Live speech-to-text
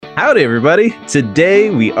Howdy, everybody. Today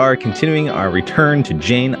we are continuing our return to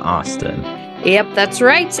Jane Austen. Yep, that's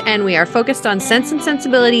right. And we are focused on Sense and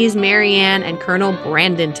Sensibility's Marianne and Colonel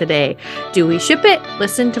Brandon today. Do we ship it?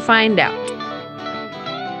 Listen to find out.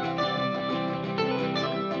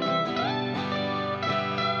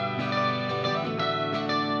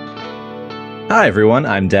 Hi, everyone.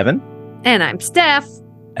 I'm Devin. And I'm Steph.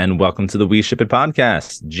 And welcome to the We Ship It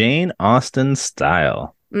podcast, Jane Austen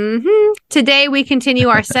style. Today we continue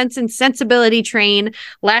our Sense and Sensibility train.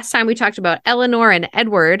 Last time we talked about Eleanor and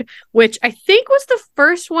Edward, which I think was the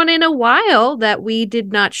first one in a while that we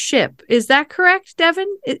did not ship. Is that correct, Devin?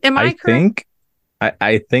 Am I correct?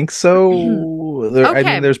 I think so. I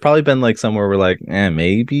think there's probably been like somewhere we're like,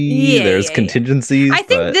 maybe there's contingencies. I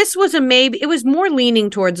think this was a maybe. It was more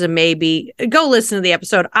leaning towards a maybe. Go listen to the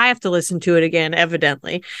episode. I have to listen to it again,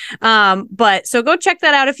 evidently. But so go check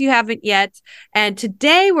that out if you haven't yet. And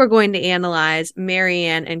today we're going to analyze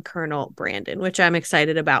Marianne and Colonel Brandon, which I'm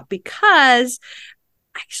excited about because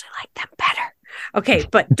I actually like them better. Okay,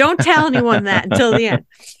 but don't tell anyone that until the end.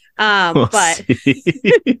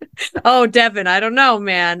 Oh, Devin, I don't know,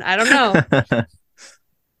 man. I don't know.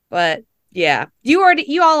 But yeah, you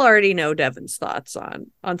all already know Devin's thoughts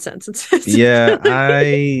on Sense and Sensibility. Yeah,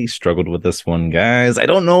 I struggled with this one, guys. I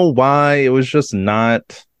don't know why. It was just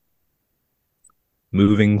not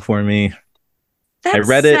moving for me. That's I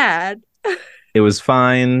read sad. It was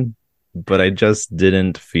fine, but I just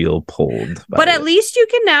didn't feel pulled. But at least you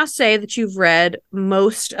can now say that you've read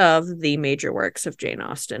most of the major works of Jane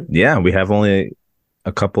Austen. Yeah, we have only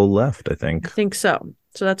a couple left, I think. I think so.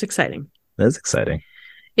 So that's exciting. That's exciting.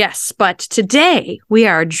 Yes, but today we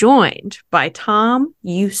are joined by Tom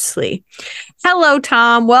Usle. Hello,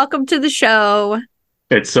 Tom. Welcome to the show.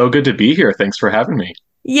 It's so good to be here. Thanks for having me.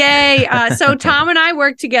 Yay. So Tom and I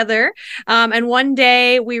worked together. And one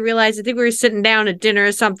day we realized, I think we were sitting down at dinner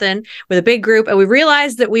or something with a big group, and we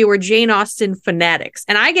realized that we were Jane Austen fanatics.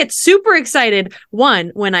 And I get super excited,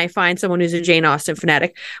 one, when I find someone who's a Jane Austen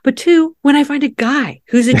fanatic, but two, when I find a guy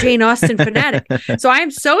who's a Jane Austen fanatic. So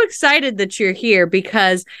I'm so excited that you're here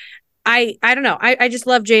because I don't know. I just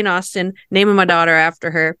love Jane Austen, naming my daughter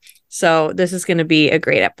after her. So this is going to be a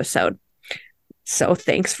great episode. So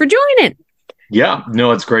thanks for joining. Yeah,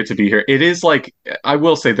 no, it's great to be here. It is like, I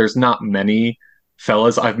will say there's not many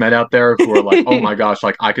fellas I've met out there who are like, oh my gosh,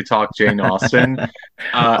 like I could talk Jane Austen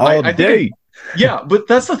all day. Yeah, but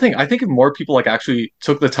that's the thing. I think if more people like actually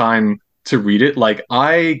took the time to read it, like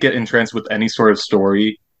I get entranced with any sort of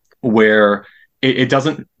story where it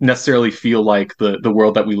doesn't necessarily feel like the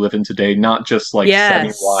world that we live in today, not just like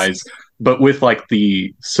setting wise, but with like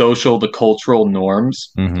the social, the cultural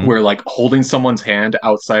norms, where like holding someone's hand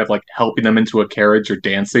outside of like helping them into a carriage or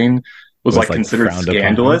dancing was like considered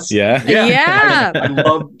scandalous. Yeah. I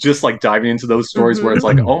love just like diving into those stories where it's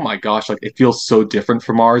like, oh my gosh, like it feels so different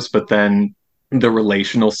from ours, but then the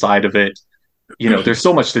relational side of it, you know, there's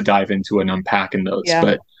so much to dive into and unpack in those. Yeah.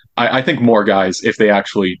 But I think more guys, if they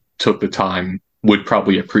actually took the time, would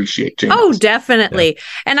probably appreciate Jane Austen. Definitely. Yeah.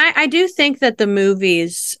 And I do think that the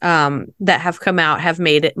movies that have come out have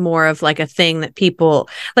made it more of like a thing that people,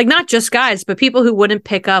 like not just guys, but people who wouldn't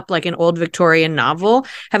pick up like an old Victorian novel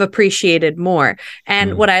have appreciated more.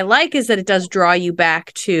 And what I like is that it does draw you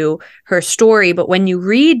back to her story. But when you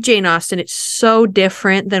read Jane Austen, it's so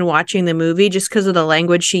different than watching the movie just because of the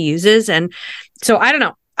language she uses. And so I don't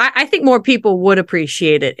know. I think more people would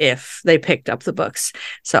appreciate it if they picked up the books.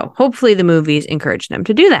 So hopefully the movies encourage them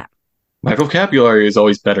to do that. My vocabulary is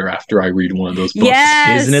always better after I read one of those books.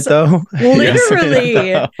 Yes. Isn't it though?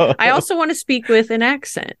 Literally. I also want to speak with an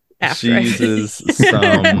accent. She uses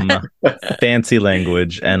some fancy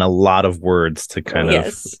language and a lot of words to kind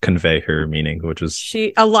of convey her meaning, which is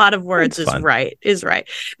a lot of words is right.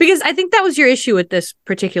 Because I think that was your issue with this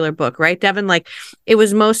particular book, right, Devin? Like it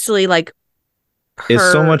was mostly like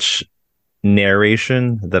is so much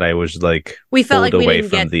narration that I was like we felt like we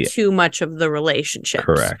didn't get too much of the relationship.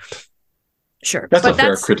 Correct. Sure. That's a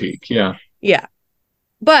fair critique. Yeah. Yeah.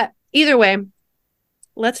 But either way,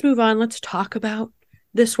 let's move on. Let's talk about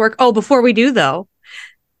this work. Oh, before we do though,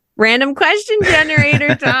 random question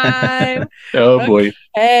generator time. Oh boy.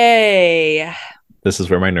 Hey. This is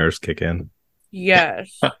where my nerves kick in.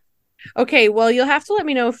 Yes. Okay, well, you'll have to let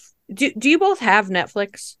me know if do you both have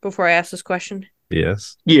Netflix before I ask this question?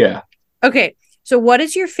 Yes. Yeah. Okay. So what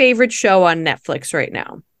is your favorite show on Netflix right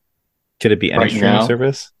now? Could it be any streaming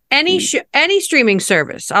service? Any streaming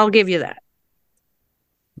service. I'll give you that.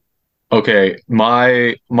 Okay.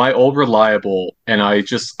 My old reliable, and I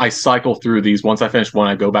cycle through these. Once I finish one,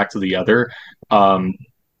 I go back to the other,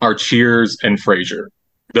 are Cheers and Frasier.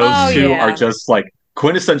 Those two are just like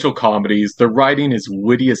quintessential comedies. The writing is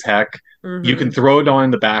witty as heck. Mm-hmm. You can throw it on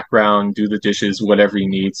in the background, do the dishes, whatever you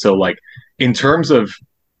need. So like in terms of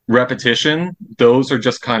repetition, those are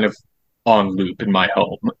just kind of on loop in my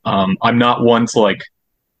home. I'm not one to like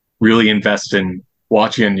really invest in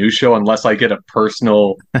watching a new show unless I get a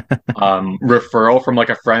personal referral from like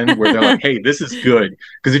a friend where they're like, "Hey, this is good."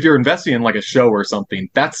 Because if you're investing in like a show or something,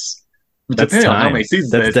 that's depending on how many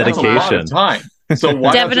seasons that's it is, dedication. That's a lot of time. So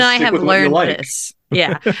why Devin not just and I stick have with what you learned like? this.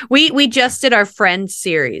 Yeah, we just did our Friends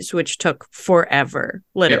series, which took forever,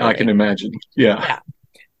 literally. Yeah, I can imagine. Yeah.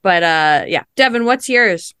 But yeah, Devin, what's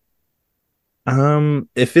yours?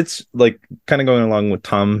 If it's like kind of going along with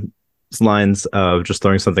Tom's lines of just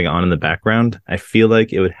throwing something on in the background, I feel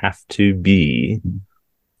like it would have to be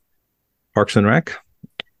Parks and Rec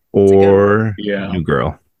or New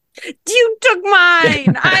Girl. You took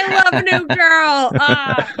mine. I love New Girl.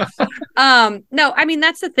 No, I mean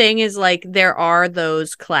that's the thing is like there are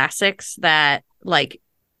those classics that like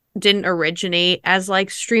didn't originate as like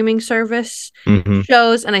streaming service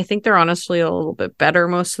shows, and I think they're honestly a little bit better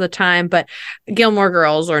most of the time. But Gilmore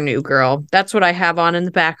Girls or New Girl, that's what I have on in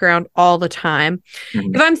the background all the time.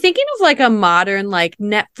 If I'm thinking of like a modern like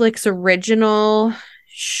Netflix original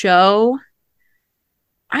show,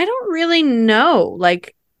 I don't really know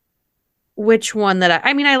like which one that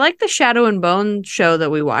I mean, I like the Shadow and Bone show that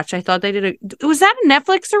we watched. I thought they did was that a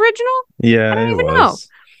Netflix original? Yeah, I don't even know.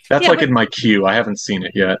 That's like in my queue. I haven't seen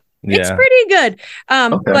it yet. It's pretty good.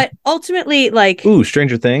 But ultimately, like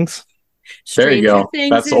Stranger Things. There you go.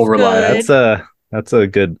 That's overlap. That's a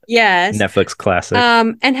good Netflix classic.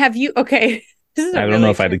 And have you I don't know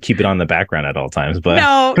if I had to keep it on the background at all times, but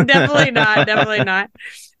no, definitely not. Definitely not.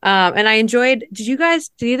 And I enjoyed did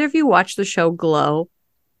either of you watch the show Glow?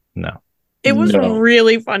 No. It was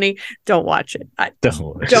really funny. Don't watch it. Don't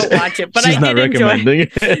watch it. But She's I did enjoy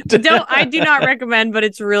it. I do not recommend, but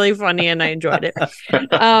it's really funny and I enjoyed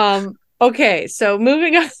it. Okay, so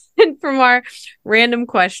moving on from our random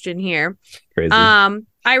question here. Crazy.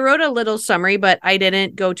 I wrote a little summary, but I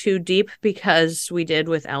didn't go too deep because we did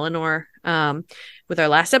with Eleanor with our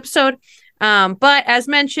last episode. But as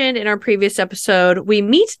mentioned in our previous episode, we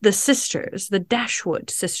meet the sisters, the Dashwood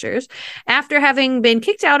sisters, after having been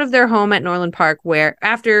kicked out of their home at Norland Park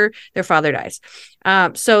after their father dies.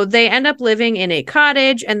 So they end up living in a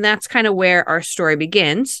cottage, and that's kind of where our story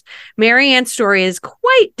begins. Marianne's story is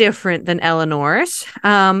quite different than Eleanor's.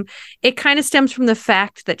 It kind of stems from the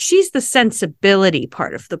fact that she's the sensibility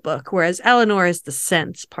part of the book, whereas Eleanor is the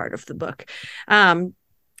sense part of the book.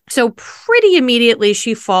 So pretty immediately,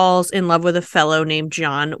 she falls in love with a fellow named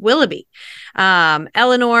John Willoughby.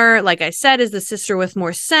 Eleanor, like I said, is the sister with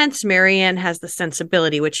more sense. Marianne has the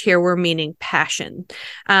sensibility, which here we're meaning passion.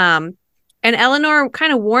 And Eleanor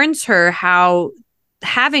kind of warns her how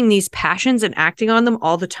having these passions and acting on them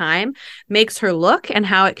all the time makes her look and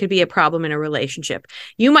how it could be a problem in a relationship.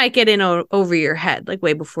 You might get in over your head, like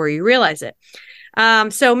way before you realize it.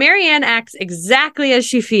 So Marianne acts exactly as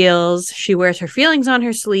she feels. She wears her feelings on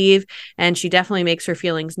her sleeve, and she definitely makes her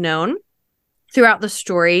feelings known throughout the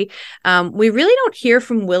story. We really don't hear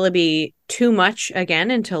from Willoughby too much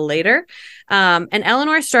again until later. And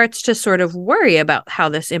Eleanor starts to sort of worry about how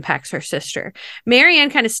this impacts her sister. Marianne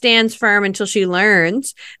kind of stands firm until she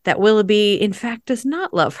learns that Willoughby, in fact, does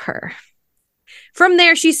not love her. From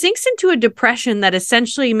there, she sinks into a depression that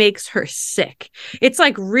essentially makes her sick. It's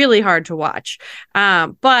like really hard to watch.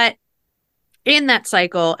 But in that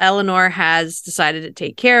cycle, Eleanor has decided to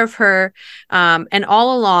take care of her. And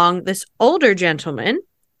all along, this older gentleman,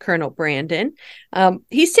 Colonel Brandon,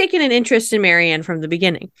 he's taken an interest in Marianne from the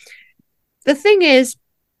beginning. The thing is,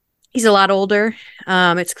 he's a lot older.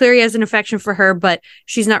 It's clear he has an affection for her, but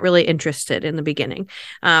she's not really interested in the beginning.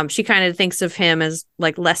 She kind of thinks of him as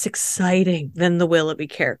like less exciting than the Willoughby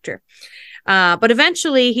character. But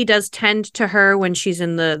eventually he does tend to her when she's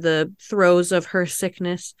in the throes of her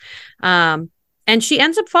sickness. And she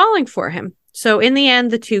ends up falling for him. So in the end,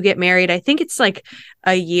 the two get married. I think it's like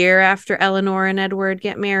a year after Eleanor and Edward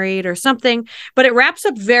get married or something, but it wraps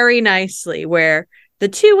up very nicely where the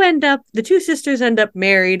two sisters end up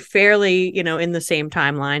married fairly, in the same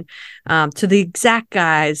timeline, to the exact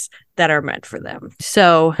guys that are meant for them.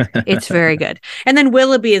 So it's very good. And then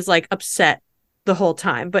Willoughby is like upset the whole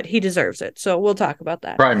time, but he deserves it. So we'll talk about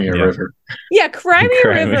that. Crimea River. Yeah, Crimea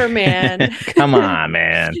River, man. Come on,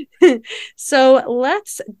 man. So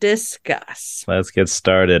let's discuss. Let's get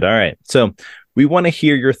started. All right. So we want to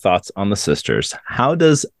hear your thoughts on the sisters. How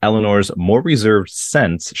does Eleanor's more reserved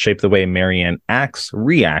sense shape the way Marianne acts,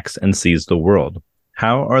 reacts, and sees the world?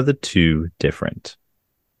 How are the two different?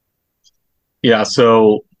 Yeah,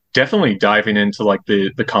 so definitely diving into like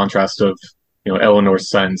the contrast of Eleanor's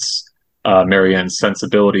sense, Marianne's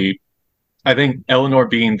sensibility. I think Eleanor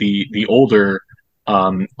being the older,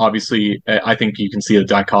 obviously, I think you can see a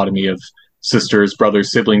dichotomy of sisters,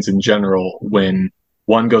 brothers, siblings in general. When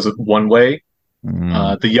one goes one way,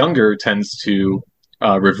 Mm. the younger tends to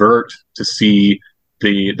revert to see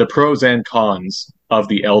the pros and cons of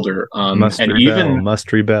the elder, Must and rebel, even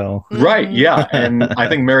must rebel. right, Mhm. yeah, and I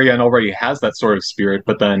think Marianne already has that sort of spirit,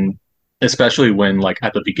 but then especially when like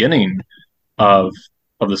at the beginning of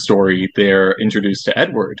the story, they're introduced to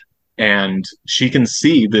Edward, and she can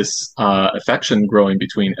see this affection growing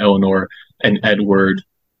between Eleanor and Edward,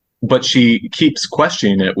 but she keeps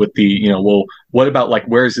questioning it with well, what about like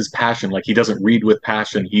where's his passion? Like he doesn't read with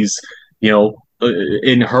passion. He's,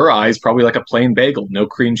 in her eyes, probably like a plain bagel, no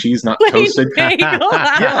cream cheese, not Plain toasted. bagel.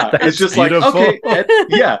 Yeah, it's That's just like beautiful. okay,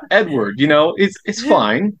 yeah, Edward, it's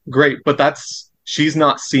fine, great, but she's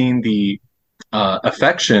not seeing the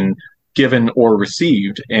affection given or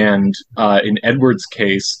received. And in Edward's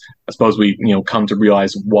case, I suppose we come to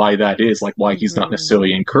realize why that is, like why he's not Mhm.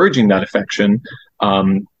 necessarily encouraging that affection.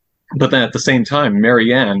 But then at the same time,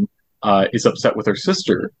 Marianne is upset with her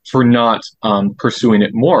sister for not pursuing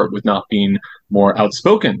it more, with not being more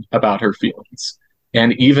outspoken about her feelings,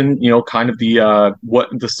 and even kind of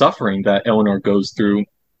the suffering that Eleanor goes through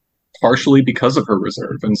partially because of her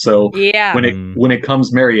reserve. And so Yeah. Mm. when it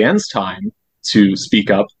comes Marianne's time to speak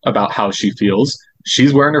up about how she feels,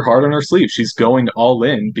 she's wearing her heart on her sleeve. She's going all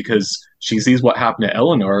in because she sees what happened to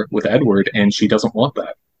Eleanor with Edward, and she doesn't want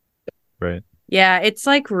that. Right. Yeah, it's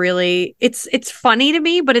like really it's funny to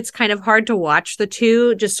me, but it's kind of hard to watch the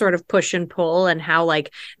two just sort of push and pull and how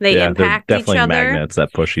like they Yeah, they're impact each definitely other. magnets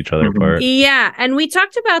that push each other Mhm. apart. Yeah, and we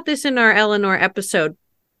talked about this in our Eleanor episode.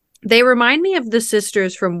 They remind me of the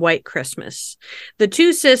sisters from White Christmas. The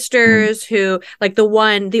two sisters who, like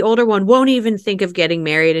the older one won't even think of getting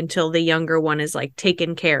married until the younger one is like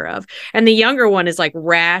taken care of. And the younger one is like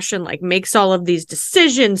rash and like makes all of these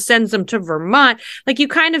decisions, sends them to Vermont. Like you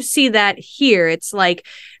kind of see that here. It's like,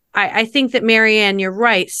 I think that Marianne, you're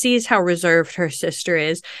right, sees how reserved her sister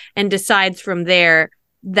is and decides from there,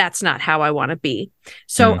 that's not how I want to be.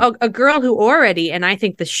 So Mm. a girl who already, and I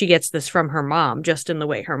think that she gets this from her mom, just in the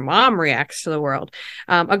way her mom reacts to the world,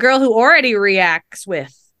 a girl who already reacts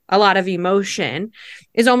with a lot of emotion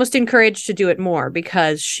is almost encouraged to do it more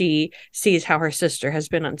because she sees how her sister has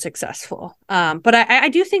been unsuccessful. But I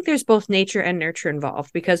do think there's both nature and nurture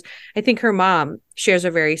involved because I think her mom shares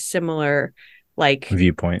a very similar like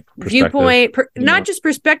Perspective, not just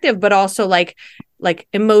perspective, but also like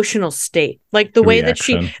emotional state, like the way that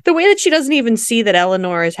reaction. she doesn't even see that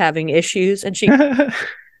Eleanor is having issues, and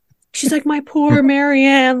she's like, my poor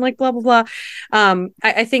Marianne, like blah blah blah.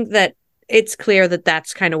 I think that it's clear that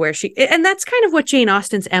that's kind of where and that's kind of what Jane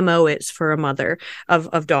Austen's MO is for a mother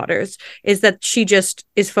of daughters, is that she just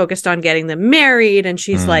is focused on getting them married, and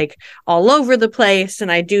she's Mm. like all over the place.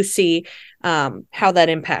 And I do see how that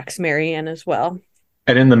impacts Marianne as well.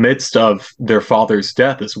 And in the midst of their father's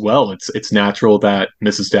death as well, it's natural that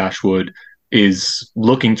Mrs. Dashwood is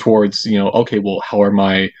looking towards, okay, well, how are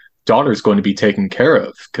my daughters going to be taken care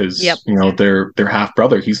of? Yep. Because their half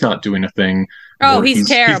brother, he's not doing a thing. Oh, Or he's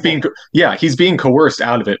terrible. he's being coerced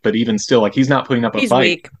out of it, but even still, like he's not putting up a He's fight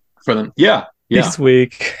weak. for them. Yeah, yeah. He's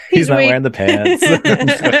weak. He's He's not weak. wearing the pants.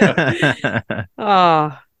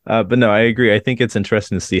 Oh, But no, I agree. I think it's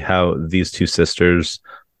interesting to see how these two sisters,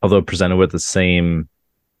 although presented with the same,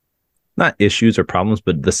 not issues or problems,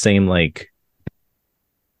 but the same like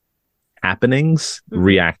happenings, Mhm.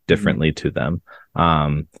 react differently to them.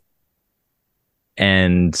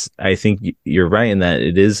 And I think you're right in that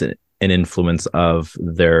it is an influence of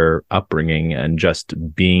their upbringing and just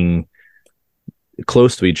being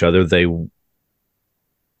close to each other.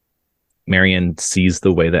 Marianne sees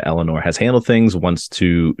the way that Eleanor has handled things, wants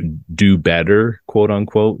to do better, quote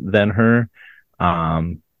unquote, than her.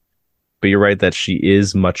 But you're right that she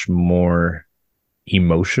is much more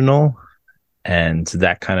emotional, and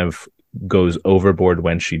that kind of goes overboard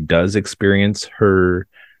when she does experience her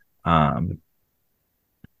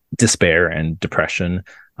despair and depression.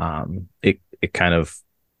 It kind of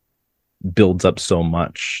builds up so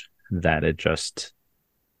much that it just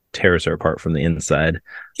tears her apart from the inside.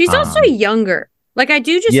 she's also younger. Like I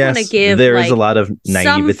do just want to give there like is a lot of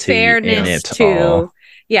naivety some fairness in it to all.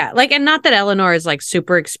 yeah, like, and not that Eleanor is like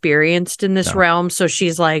super experienced in this No. realm, so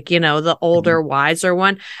she's like, the older, wiser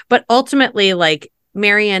one. But ultimately, like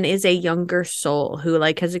Marianne is a younger soul who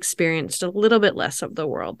like has experienced a little bit less of the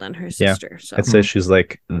world than her sister. So I'd say she's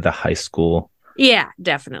like the high school Yeah, a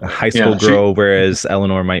definitely. high school Yeah, girl, whereas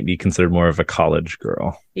Eleanor might be considered more of a college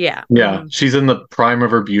girl. Yeah. yeah, she's in the prime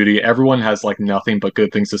of her beauty. Everyone has like nothing but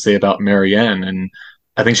good things to say about Marianne, and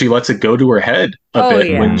I think she lets it go to her head a Oh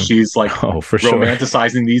bit when yeah. Mhm. she's like Oh, for sure.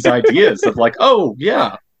 romanticizing these ideas of like, oh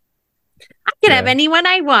yeah, I can have Yeah. anyone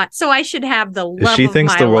I want, so I should have the love She of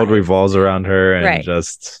thinks my the world life. revolves around her and Right.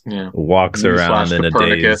 just yeah. walks around Newsflash, in a daze.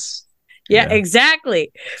 Copernicus. Yeah, Yeah.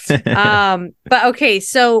 exactly. But okay,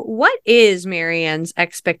 so what is Marianne's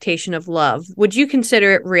expectation of love? Would you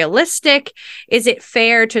consider it realistic? Is it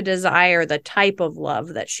fair to desire the type of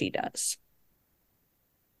love that she does?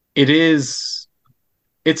 It is.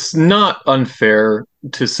 It's not unfair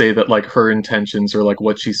to say that like her intentions or like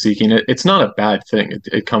what she's seeking. It's not a bad thing.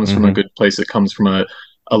 It comes from a Hmm. good place. It comes from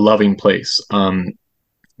a loving place.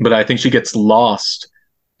 But I think she gets lost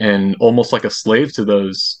and almost like a slave to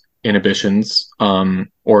those inhibitions,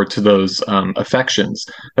 or to those affections.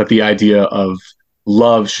 That the idea of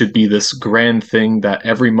love should be this grand thing that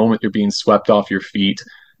every moment you're being swept off your feet,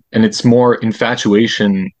 and it's more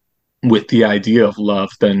infatuation with the idea of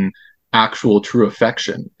love than actual true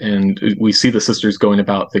affection. And we see the sisters going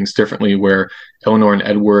about things differently, where Eleanor and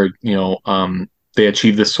Edward, they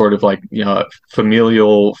achieve this sort of like,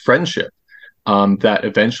 familial friendship, that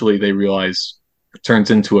eventually they realize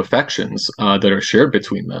turns into affections that are shared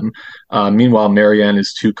between them. Meanwhile, Marianne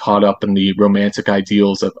is too caught up in the romantic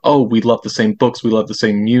ideals of, oh, we love the same books, we love the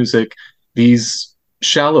same music, these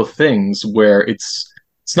shallow things where it's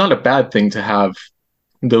not a bad thing to have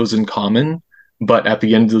those in common. But at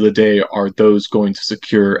the end of the day, are those going to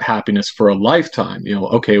secure happiness for a lifetime?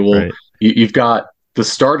 Okay, well, Right. you've got the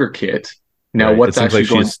starter kit. Now, Right. It what's seems like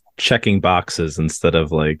actually going? she's checking boxes instead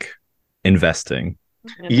of like investing.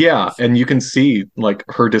 Yeah, and you can see like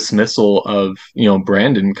her dismissal of,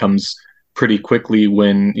 Brandon comes pretty quickly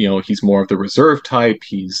when, he's more of the reserve type.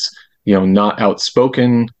 He's, not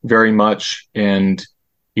outspoken very much. And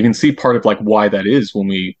you can see part of like why that is when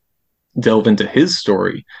we delve into his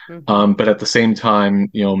story. Mhm. But at the same time,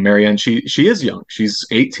 Marianne, she is young. She's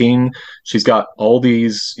 18. She's got all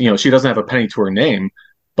these, she doesn't have a penny to her name,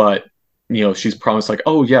 but she's promised like,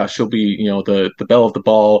 oh yeah, she'll be, the belle of the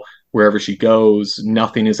ball wherever she goes.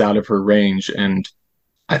 Nothing is out of her range. And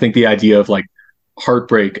I think the idea of like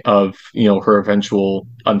heartbreak of, her eventual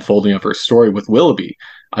unfolding of her story with Willoughby,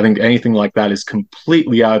 I think anything like that is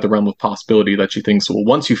completely out of the realm of possibility. That she thinks, well,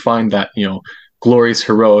 once you find that, glorious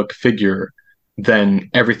heroic figure, then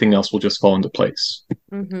everything else will just fall into place.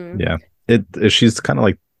 Mhm. Yeah. She's kind of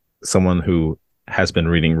like someone who has been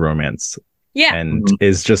reading romance Yeah. and Mhm.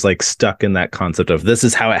 is just like stuck in that concept of this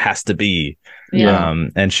is how it has to be. Yeah.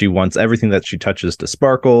 And she wants everything that she touches to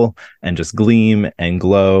sparkle and just gleam and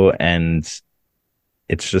glow. And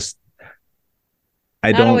it's just,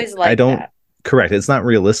 Not always I like don't, that. correct. It's not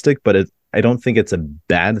realistic, but I don't think it's a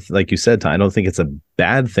bad, like you said, Tom, I don't think it's a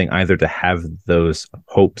bad thing either to have those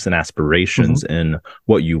hopes and aspirations in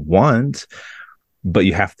what you want, but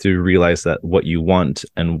you have to realize that what you want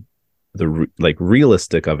and the like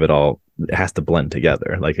realistic of it all, it has to blend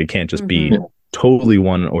together. Like it can't just be Mhm. totally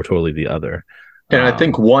one or totally the other. And I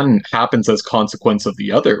think one happens as consequence of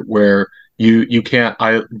the other, where you can't.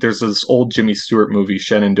 There's this old Jimmy Stewart movie,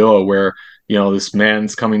 Shenandoah, where this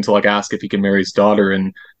man's coming to like ask if he can marry his daughter,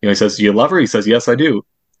 and he says, "Do you love her?" He says, "Yes, I do."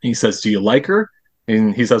 He says, "Do you like her?"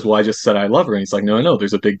 And he says, "Well, I just said I love her." And he's like, "No, no,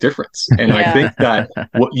 there's a big difference." And I Yeah. think that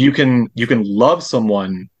what you can love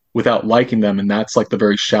someone without liking them, and that's like the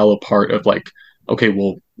very shallow part of like, okay,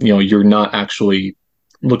 well, you're not actually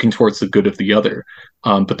looking towards the good of the other.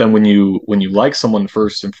 But then when you like someone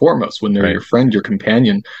first and foremost, when they're Right. your friend, your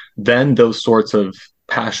companion, then those sorts of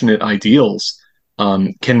passionate ideals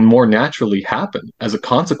can more naturally happen as a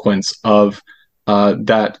consequence of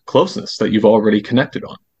that closeness that you've already connected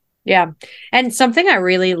on. Yeah. And something I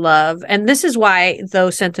really love, and this is why,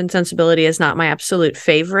 though Sense and Sensibility is not my absolute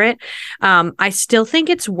favorite, I still think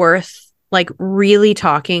it's worth like really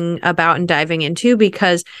talking about and diving into,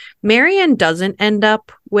 because Marianne doesn't end up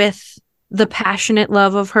with the passionate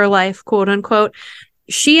love of her life, quote unquote.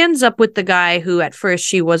 She ends up with the guy who at first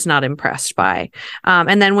she was not impressed by.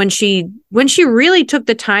 And then when she really took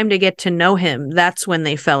the time to get to know him, that's when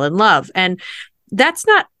they fell in love. And that's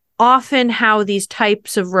not often how these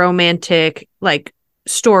types of romantic like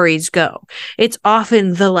stories go. It's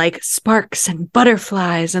often the like sparks and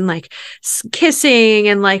butterflies and like kissing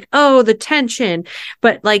and like, oh, the tension.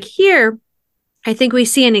 But like here, I think we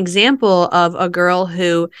see an example of a girl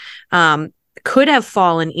who could have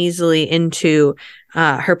fallen easily into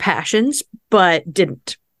her passions, but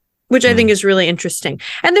didn't. which I think is really interesting.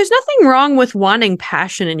 And there's nothing wrong with wanting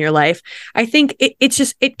passion in your life. I think it's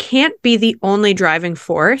just, it can't be the only driving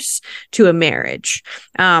force to a marriage,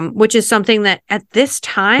 which is something that at this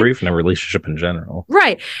time, or even a relationship in general.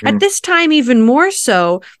 right. At this time, even more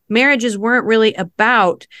so, marriages weren't really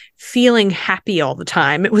about feeling happy all the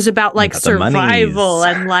time. It was about like About the survival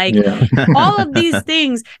monies. and like Yeah. all of these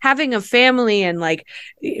things, having a family and like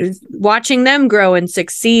watching them grow and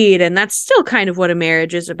succeed. And that's still kind of what a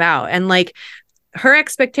marriage is about. And like her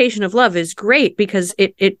expectation of love is great because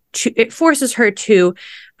it forces her to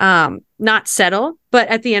not settle. But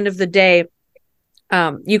at the end of the day,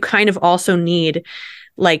 you kind of also need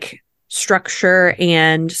like structure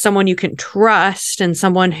and someone you can trust and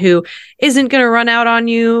someone who isn't going to run out on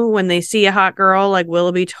you when they see a hot girl like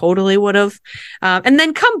Willoughby totally would have, and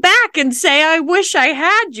then come back and say, I wish I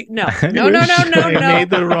had you. No. I made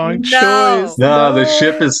the wrong choice. No, the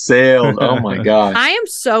ship has sailed. Oh my gosh. I am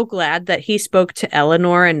so glad that he spoke to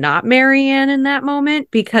Eleanor and not Marianne in that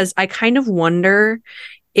moment, because I kind of wonder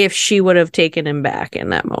if she would have taken him back in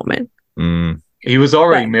that moment. He was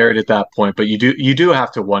already married at that point, but you do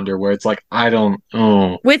have to wonder where it's like, I don't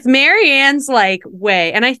with Marianne's like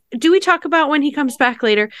way. And we talk about when he comes back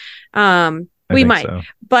later? We might, so.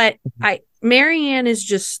 But Marianne is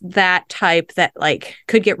just that type that like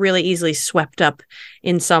could get really easily swept up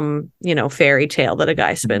in some, fairy tale that a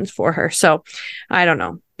guy spins for her. So I don't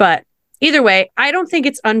know, but either way, I don't think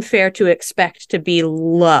it's unfair to expect to be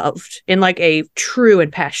loved in like a true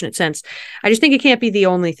and passionate sense. I just think it can't be the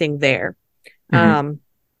only thing there.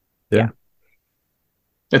 Yeah.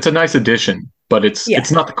 It's a nice addition, but it's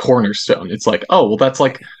not the cornerstone. It's like, oh, well, that's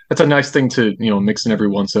a nice thing to, mix in every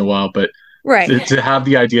once in a while, but to have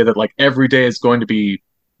the idea that like every day is going to be,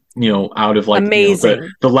 out of like amazing.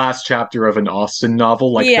 The last chapter of an Austen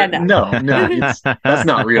novel, like no, that's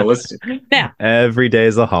not realistic. Yeah. Every day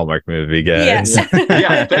is a Hallmark movie, guys. Yes.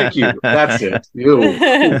 Yeah, thank you. That's it.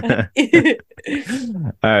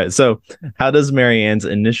 All right. So, how does Marianne's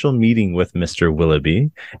initial meeting with Mr.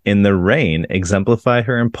 Willoughby in the rain exemplify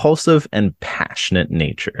her impulsive and passionate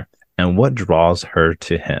nature, and what draws her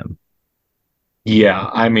to him? Yeah,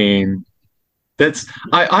 I mean,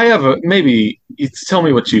 I have maybe tell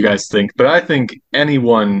me what you guys think, but I think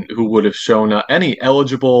anyone who would have shown up, any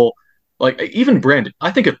eligible, like even Brandon, I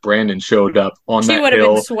think if Brandon showed up on that hill, she would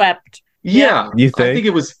have been swept. Yeah, you think? I think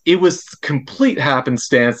it was complete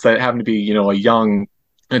happenstance that it happened to be, a young,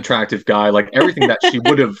 attractive guy, like everything that she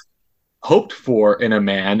would have hoped for in a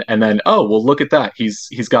man, and then look at that, he's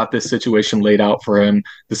got this situation laid out for him.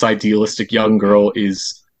 This idealistic young girl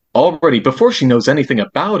is already, before she knows anything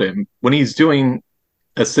about him, when he's doing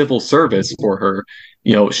a civil service for her,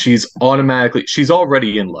 she's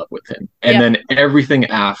already in love with him. And then everything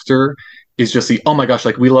after is just oh my gosh,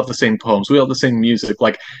 like we love the same poems, we love the same music.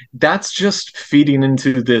 Like that's just feeding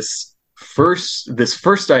into this first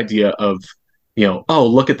idea of, oh,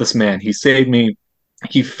 look at this man, he saved me.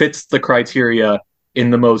 He fits the criteria in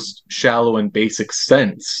the most shallow and basic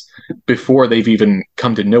sense before they've even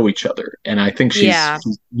come to know each other. And I think she's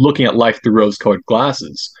looking at life through rose-colored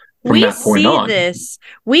glasses from that point on.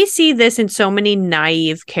 We see this in so many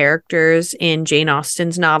naive characters in Jane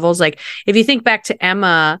Austen's novels. Like if you think back to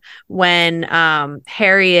Emma, when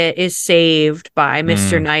Harriet is saved by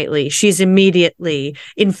Mr. Knightley, she's immediately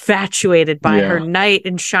infatuated by her knight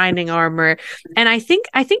in shining armor. And I think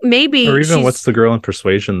maybe, or even what's the girl in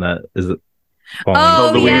Persuasion that is it?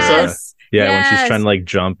 Louisa. Yes. When she's trying to like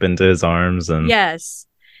jump into his arms and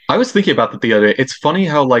I was thinking about that the other day. It's funny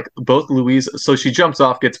how like both Louise, so she jumps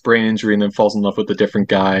off, gets brain injury, and then falls in love with a different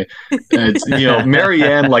guy. It's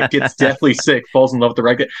Marianne like gets deathly sick, falls in love with the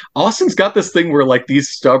right guy. Austen's got this thing where like these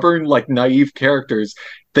stubborn, like naive characters,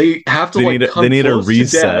 they have to they need a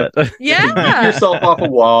reset. Yeah, beat yourself off a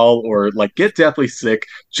wall or like get deathly sick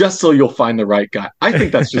just so you'll find the right guy. I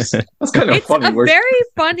think that's kind of funny. It's a very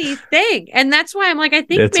funny thing, and that's why I'm like, I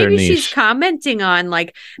think maybe she's commenting on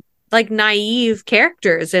like naive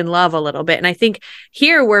characters in love a little bit, and I think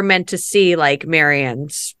here we're meant to see like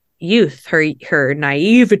Marianne's youth, her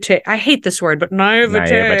naivete. I hate this word, but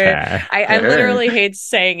naivete. I literally hate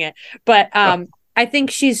saying it, but I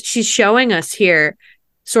think she's showing us here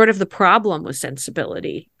sort of the problem with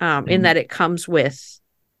sensibility, in that it comes with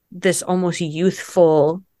this almost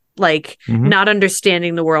youthful, like not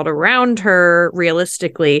understanding the world around her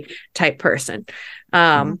realistically type person.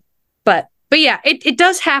 But yeah, it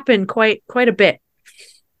does happen quite a bit.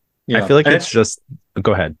 Yeah. I feel like it's just,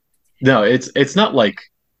 go ahead. No, it's not like,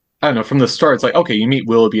 I don't know, from the start, it's like, okay, you meet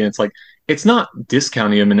Willoughby and it's like, it's not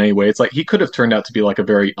discounting him in any way. It's like, he could have turned out to be like a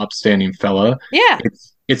very upstanding fella. Yeah.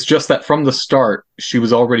 It's just that from the start, she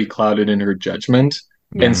was already clouded in her judgment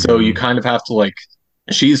And so you Mhm. kind of have to like,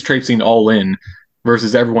 she's traipsing all in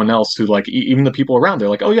versus everyone else who like, even the people around, they're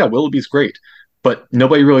like, oh yeah, Willoughby's great. But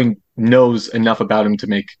nobody really knows enough about him to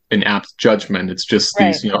make an apt judgment. It's just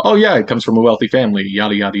Right. these, oh yeah, it comes from a wealthy family,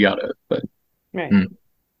 yada, yada, yada. But Right. mm,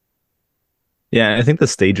 Yeah, I think the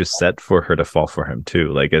stage is set for her to fall for him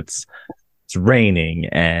too. Like it's raining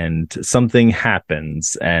and something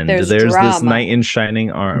happens and There's there's this drama. knight in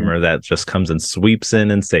shining armor that just comes and sweeps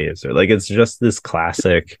in and saves her. Like it's just this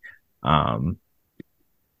classic um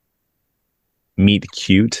meet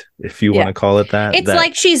cute, if you want Yeah. to call it that. It's That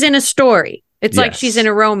like she's in a story. It's like she's in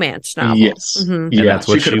yes. a romance novel. yes. Hmm. And Yeah, that's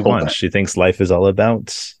she what could she have pulled wants. that. She thinks life is all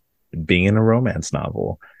about being in a romance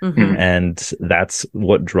novel. Hmm. Mm, And that's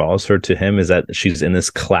what draws her to him, is that she's in this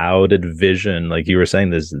clouded vision, like you were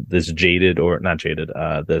saying, this jaded, or not jaded,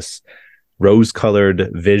 this rose-colored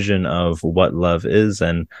vision of what love is,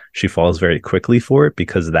 and she falls very quickly for it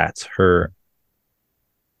because that's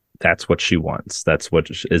what she wants. That's what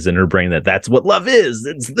is in her brain, that's what love is.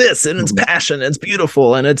 It's this, and it's mm, passion, it's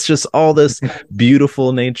beautiful, and it's just all this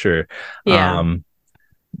beautiful nature. Yeah. um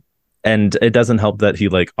and it doesn't help that he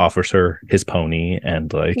like offers her his pony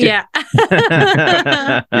and like Yeah.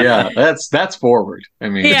 yeah, that's forward. I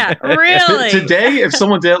mean, Yeah, really. today, if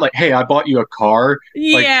someone did like, "Hey, I bought you a car,"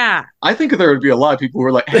 like Yeah. I think there would be a lot of people who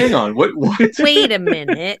were like, "Hang on, what?" Wait a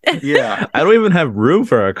minute. Yeah, I don't even have room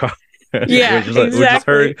for a car. Yeah,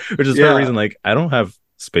 exactly. Which is her yeah. reason. Like, I don't have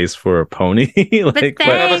space for a pony. But Like, I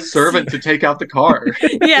have a thanks. servant to take out the car.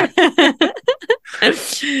 Yeah. I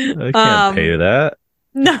can't pay that.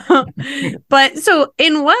 No. But so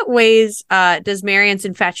in what ways does Marianne's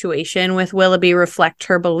infatuation with Willoughby reflect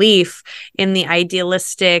her belief in the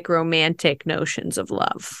idealistic romantic notions of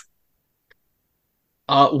love?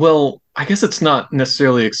 Well, I guess it's not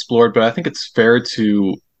necessarily explored, but I think it's fair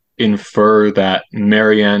to infer that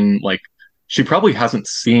Marianne, like, she probably hasn't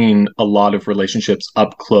seen a lot of relationships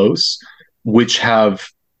up close, which have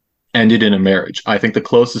ended in a marriage. I think the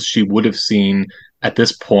closest she would have seen at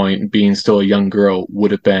this point, being still a young girl,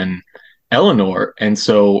 would have been Eleanor. And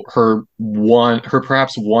so her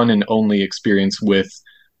perhaps one and only experience with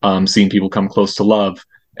seeing people come close to love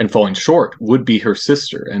and falling short would be her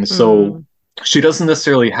sister. And so Mm. she doesn't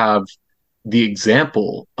necessarily have the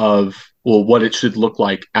example of well what it should look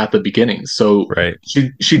like at the beginning. So Right.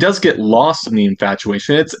 she does get lost in the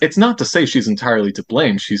infatuation. It's not to say she's entirely to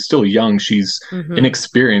blame. She's still young. She's Mhm.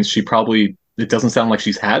 inexperienced. She probably it doesn't sound like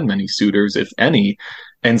she's had many suitors, if any.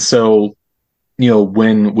 And so,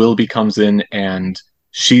 when Willoughby comes in and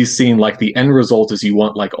she's seeing like the end result is you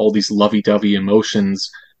want like all these lovey-dovey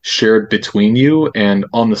emotions shared between you. And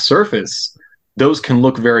on the surface, those can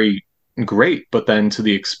look very great, but then to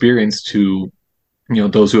the experience to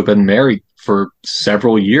those who have been married for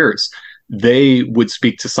several years, they would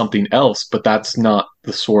speak to something else, but that's not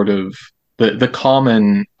the sort of the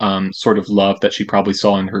common sort of love that she probably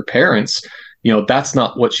saw in her parents. That's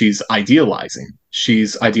not what she's idealizing.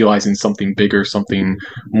 She's idealizing something bigger, something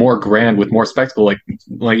more grand with more spectacle,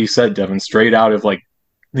 like you said, Devin, straight out of like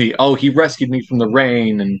he rescued me from the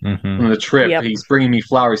rain and Mm-hmm. from the trip. Yep. He's bringing me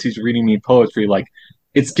flowers. He's reading me poetry. Like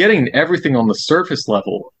it's getting everything on the surface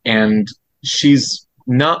level, and she's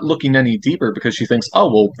not looking any deeper because she thinks,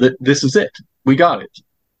 oh well, this is it. We got it.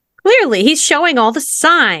 Clearly, he's showing all the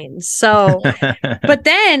signs. So, but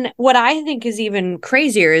then what I think is even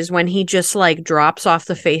crazier is when he just like drops off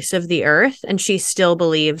the face of the earth and she still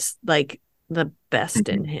believes like the best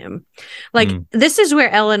in him. Like, this is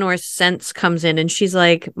where Eleanor's sense comes in, and she's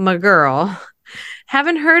like, my girl,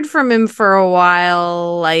 haven't heard from him for a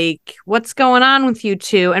while. Like, what's going on with you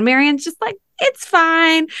two? And Marianne's just like, it's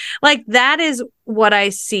fine. Like, that is what I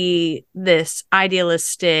see this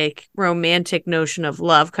idealistic, romantic notion of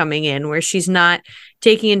love coming in, where she's not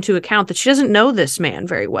taking into account that she doesn't know this man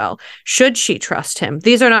very well. Should she trust him?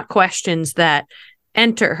 These are not questions that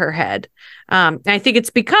enter her head. I think it's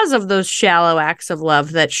because of those shallow acts of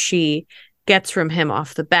love that she gets from him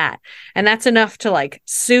off the bat. And that's enough to like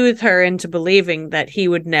soothe her into believing that he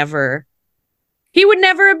would never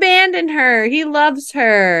abandon her. He loves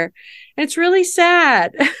her. And it's really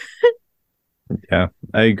sad. Yeah,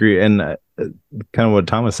 I agree. And kind of what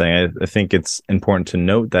Tom was saying, I think it's important to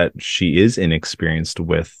note that she is inexperienced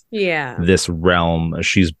with this realm.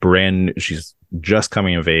 She's just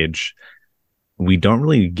coming of age. We don't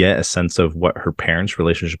really get a sense of what her parents'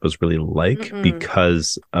 relationship was really like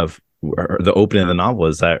because of the opening of the novel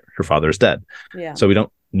is that her father is dead. Yeah. So we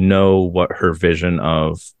don't know what her vision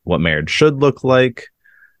of what marriage should look like.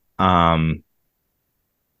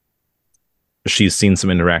 She's seen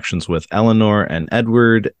some interactions with Eleanor and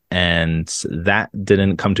Edward, and that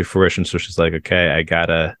didn't come to fruition. So she's like, okay, I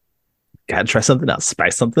gotta gotta try something else,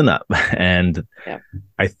 spice something up. And Yeah.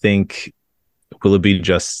 I think Willoughby,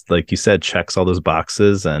 just like you said, checks all those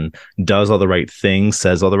boxes and does all the right things,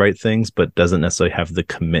 says all the right things, but doesn't necessarily have the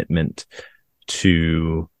commitment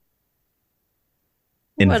to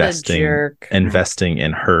What a jerk. investing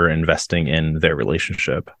in her, investing in their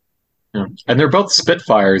relationship. Yeah. And they're both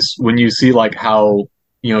Spitfires when you see like how,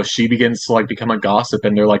 she begins to like become a gossip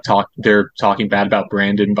and they're talking bad about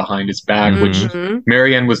Brandon behind his back, which Mm-hmm.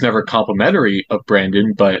 Marianne was never complimentary of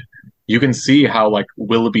Brandon, but you can see how like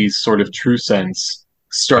Willoughby's sort of true sense How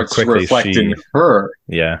starts to quickly reflect in she, her.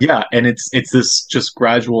 yeah, Yeah, and it's this just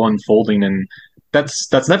gradual unfolding, and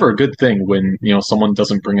that's never a good thing when, someone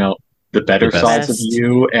doesn't bring out the the better The sides of best. best.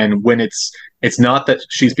 you, and when it's not that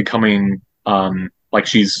she's becoming like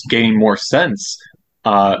she's gaining more sense,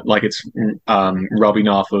 like it's rubbing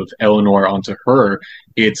off of Eleanor onto her.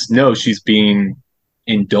 It's no, she's being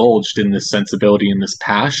indulged in this sensibility and this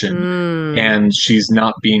passion, Mm. and she's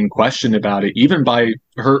not being questioned about it, even by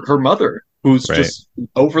her mother, who's Right. just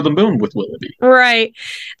over the moon with Willoughby. Right.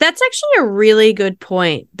 That's actually a really good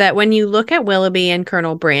point, that when you look at Willoughby and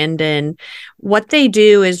Colonel Brandon, what they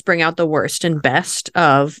do is bring out the worst and best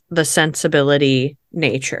of the sensibility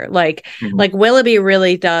nature. Like Mhm. like Willoughby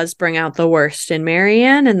really does bring out the worst in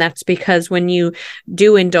Marianne, and that's because when you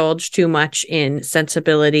do indulge too much in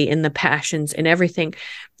sensibility, in the passions, in everything,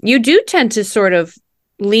 you do tend to sort of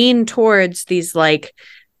lean towards these like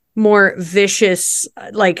more vicious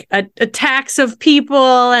like attacks of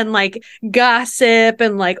people and like gossip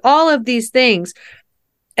and like all of these things.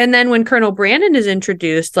 And then when Colonel Brandon is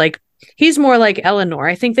introduced, like he's more like Eleanor.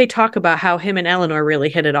 I think they talk about how him and Eleanor really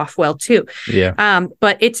hit it off well too. Yeah.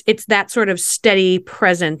 But it's that sort of steady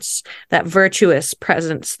presence, that virtuous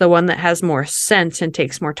presence, the one that has more sense and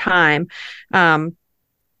takes more time, that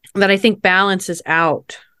I think balances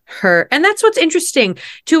out her. And that's what's interesting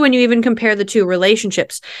too when you even compare the two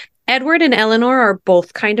relationships. Edward and Eleanor are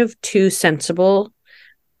both kind of too sensible,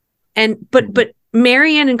 and but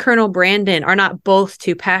Marianne and Colonel Brandon are not both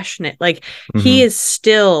too passionate. Like he is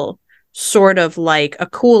still sort of like a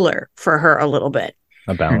cooler for her a little bit.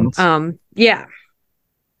 A balance. Yeah.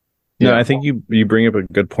 No, I think you bring up a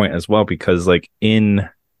good point as well, because like in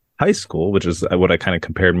high school, which is what I kind of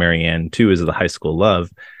compared Marianne to, is the high school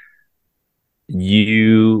love. When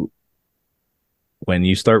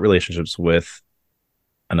you start relationships with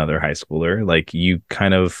another high schooler, like you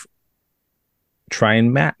kind of try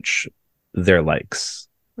and match their likes,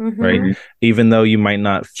 right? Even though you might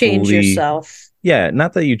not change fully, yourself. Yeah,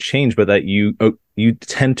 not that you change, but that you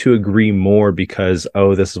tend to agree more because,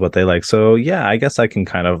 oh, this is what they like. So yeah, I guess I can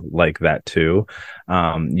kind of like that too.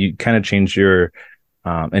 You kind of change your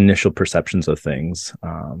initial perceptions of things,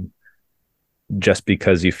 just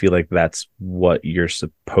because you feel like that's what you're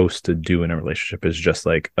supposed to do in a relationship, is just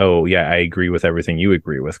like, oh yeah, I agree with everything you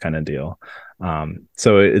agree with kind of deal.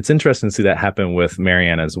 So it's interesting to see that happen with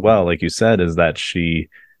Marianne as well. Like you said, is that she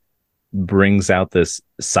brings out this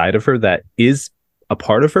side of her that is a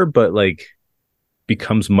part of her, but like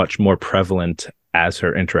becomes much more prevalent as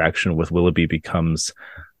her interaction with Willoughby becomes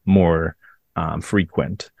more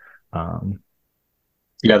frequent.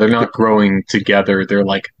 Yeah, they're not growing together. They're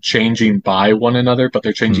like changing by one another, but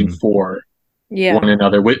they're changing for one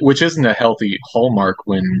another, which isn't a healthy hallmark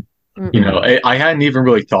when, I hadn't even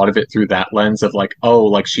really thought of it through that lens of like, oh,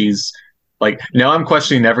 like she's like, now I'm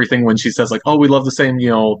questioning everything when she says like, oh, we love the same,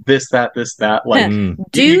 this, that, this, that. Like,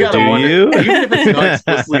 you gotta wonder, even if it's not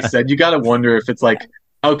explicitly said, you gotta wonder if it's like,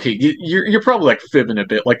 okay, you're probably like fibbing a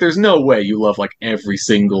bit. Like, there's no way you love like every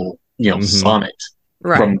single, sonnet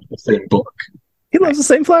from the same book. He loves the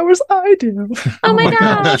same flowers I do. Oh my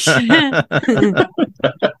gosh.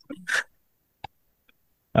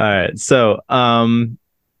 All right. So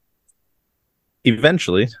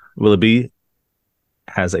eventually Willoughby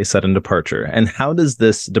has a sudden departure. And how does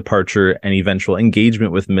this departure and eventual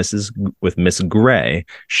engagement with Miss Grey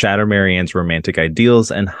shatter Marianne's romantic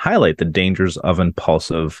ideals and highlight the dangers of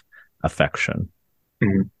impulsive affection?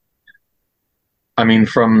 I mean,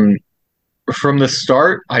 from the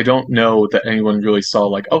start, I don't know that anyone really saw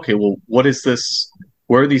like, okay, well, what is this?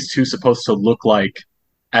 Where are these two supposed to look like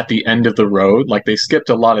at the end of the road? Like they skipped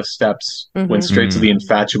a lot of steps, went straight to the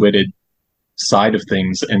infatuated side of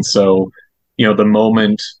things. And so, the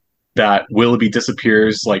moment that Willoughby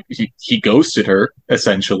disappears, like he ghosted her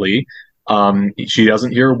essentially. She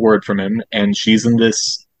doesn't hear a word from him, and she's in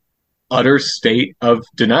this utter state of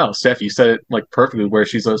denial. Steph, you said it like perfectly, where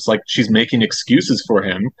she's just like, she's making excuses for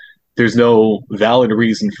him. There's no valid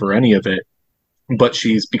reason for any of it, but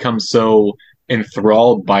she's become so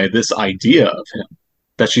enthralled by this idea of him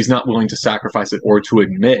that she's not willing to sacrifice it or to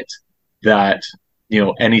admit that,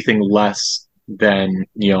 anything less than,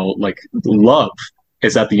 like love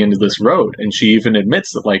is at the end of this road. And she even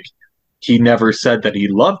admits that like he never said that he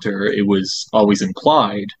loved her. It was always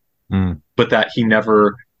implied, Mm. but that he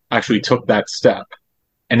never actually took that step.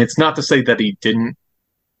 And it's not to say that he didn't,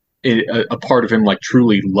 a part of him like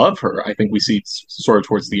truly love her. I think we see sort of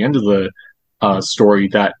towards the end of the story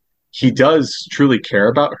that he does truly care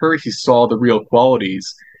about her. He saw the real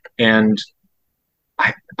qualities. And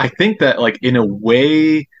I think that like in a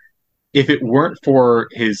way, if it weren't for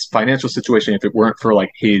his financial situation, if it weren't for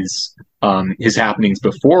like his happenings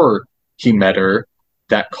before he met her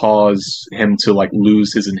that caused him to like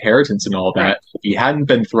lose his inheritance and all Right. that, if he hadn't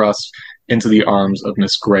been thrust into the arms of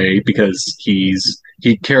Miss Gray because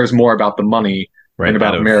he cares more about the money than Right, out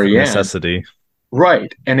about of Marianne. necessity.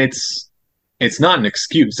 Right. And it's not an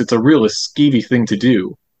excuse. It's a real skeevy thing to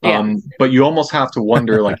do. Yeah. But you almost have to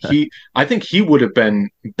wonder, like I think he would have been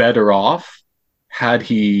better off had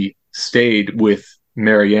he stayed with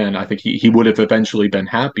Marianne. I think he would have eventually been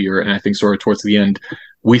happier. And I think sort of towards the end,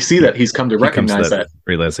 we see that he's come to He comes to recognize that that,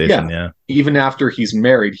 realization, yeah, yeah. even after he's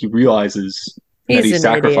married, he realizes that He's he an idiot.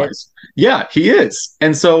 sacrificed. Yeah, he is.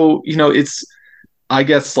 And so, it's I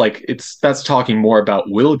guess like that's talking more about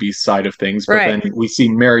Willoughby's side of things, but Right. then we see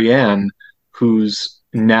Marianne, who's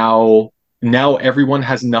now everyone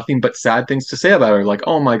has nothing but sad things to say about her. Like,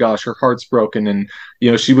 oh my gosh, her heart's broken, and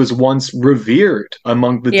she was once revered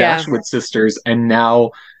among the Yeah. Dashwood sisters, and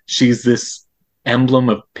now she's this emblem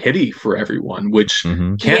of pity for everyone, which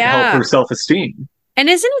Hmm. can't help Yeah. her self-esteem. And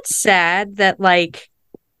isn't it sad that like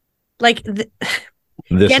This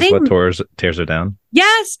is what getting tears her down.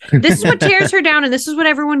 yes, this is what tears her down, and this is what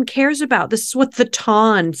everyone cares about. This is what the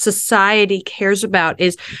Ton society cares about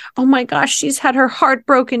is, oh my gosh, she's had her heart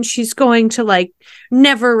broken. She's going to like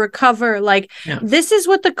never recover. Like Yeah. this is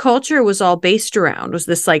what the culture was all based around, was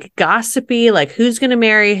this like gossipy, like who's going to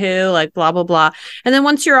marry who, like blah, blah, blah. And then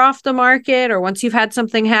once you're off the market or once you've had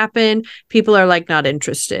something happen, people are like not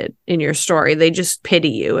interested in your story. They just pity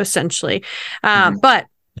you essentially. But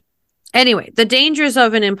anyway, the dangers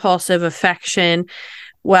of an impulsive affection.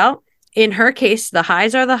 Well, in her case, the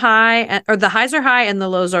highs are high and the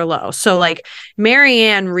lows are low. So like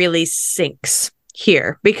Marianne really sinks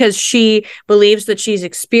here because she believes that she's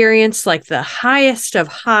experienced like the highest of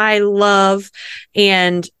high love,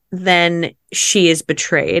 and then she is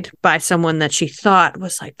betrayed by someone that she thought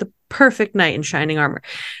was like the perfect knight in shining armor.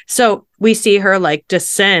 So we see her like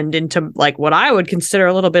descend into like what I would consider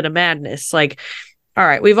a little bit of madness. Like, all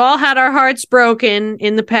right, we've all had our hearts broken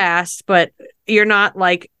in the past, but you're not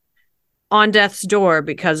like on death's door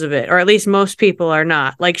because of it, or at least most people are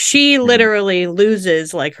not. Like she literally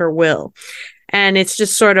loses like her will, and it's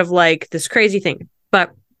just sort of like this crazy thing.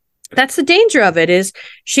 But that's the danger of it, is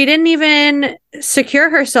she didn't even secure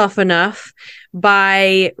herself enough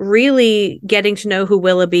by really getting to know who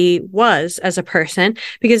Willoughby was as a person,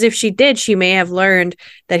 because if she did, she may have learned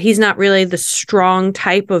that he's not really the strong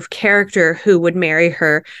type of character who would marry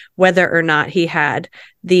her, whether or not he had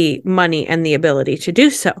the money and the ability to do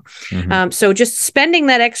so. So just spending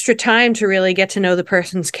that extra time to really get to know the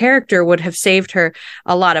person's character would have saved her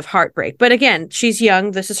a lot of heartbreak. But again, she's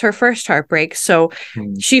young. This is her first heartbreak, so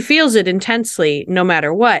she feels it intensely no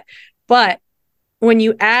matter what. But when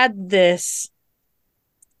you add this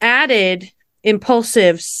added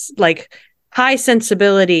impulsive, like high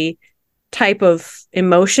sensibility type of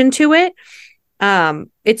emotion to it,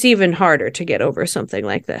 it's even harder to get over something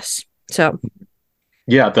like this. So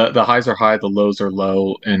yeah, the highs are high, the lows are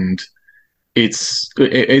low, and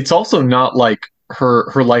it's also not like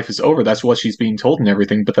her life is over. That's what she's being told and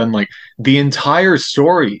everything. But then like the entire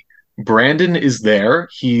story, Brandon is there.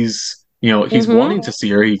 He's wanting to see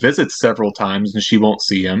her. He visits several times and she won't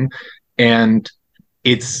see him. And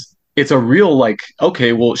it's a real like,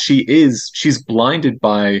 okay, well, she's blinded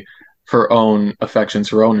by her own affections,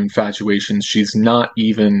 her own infatuations. She's not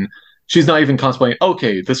even contemplating,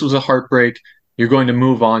 okay, this was a heartbreak. You're going to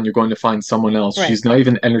move on. You're going to find someone else. Right. She's not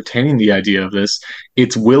even entertaining the idea of this.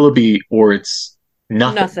 It's Willoughby or it's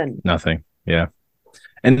nothing. Nothing. Yeah.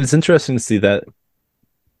 And it's interesting to see that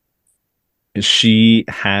she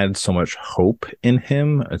had so much hope in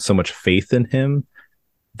him and so much faith in him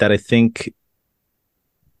that I think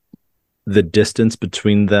the distance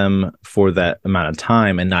between them for that amount of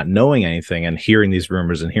time and not knowing anything and hearing these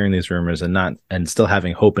rumors and still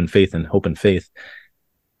having hope and faith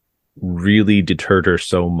really deterred her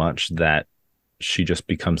so much that she just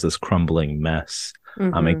becomes this crumbling mess,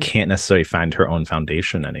 and can't necessarily find her own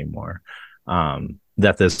foundation anymore.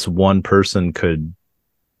 That this one person could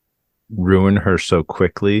ruin her so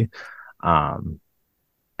quickly.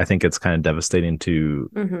 I I think it's kind of devastating to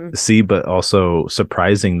Mm-hmm. see, but also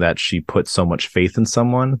surprising that she put so much faith in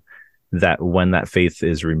someone that when that faith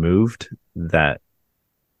is removed, that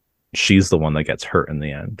she's the one that gets hurt in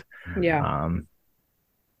the end. Yeah.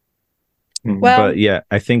 Well, But yeah,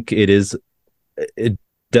 I think it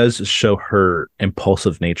does show her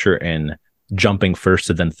impulsive nature and jumping first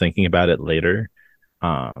and then thinking about it later.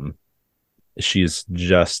 She's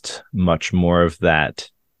just much more of that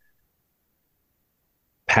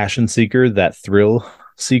passion seeker, that thrill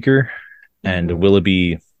seeker, and Mhm.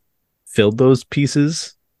 Willoughby filled those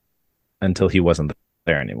pieces until he wasn't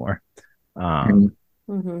there anymore.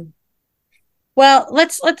 Mhm. Well,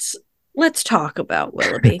 let's talk about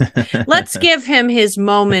Willoughby. Let's give him his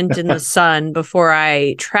moment in the sun before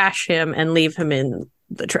I trash him and leave him in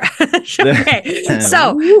the trash. Okay.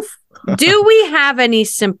 So, do we have any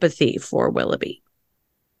sympathy for Willoughby?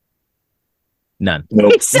 None.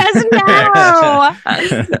 nope. He says no.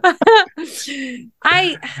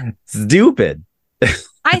 Stupid.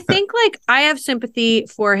 I think like I have sympathy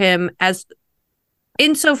for him as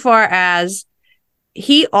insofar as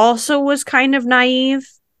he also was kind of naive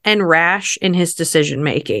and rash in his decision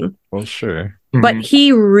making. Well, sure. But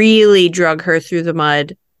he really drug her through the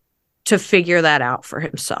mud to figure that out for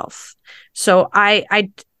himself. So I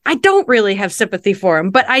don't really have sympathy for him,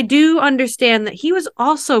 but I do understand that he was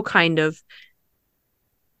also kind of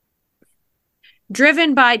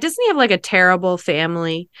driven by, doesn't he have like a terrible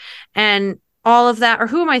family and all of that? Or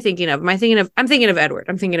who am I thinking of? I'm thinking of Edward.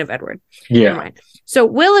 Yeah. Never mind. So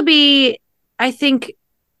Willoughby, I think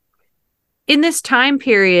in this time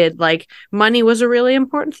period, like money was a really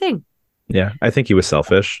important thing. Yeah, I think he was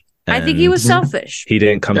selfish. I think he was selfish. He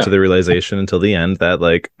didn't come to the realization until the end that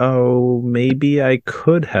like, oh, maybe I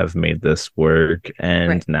could have made this work.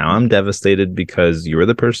 And now I'm devastated because you were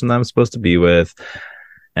the person that I'm supposed to be with.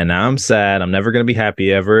 And now I'm sad. I'm never going to be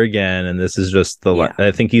happy ever again. And this is just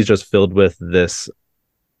I think he's just filled with this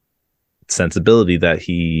sensibility that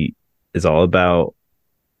he is all about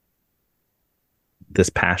this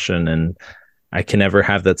passion. And I can never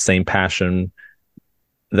have that same passion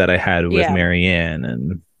that I had with Marianne.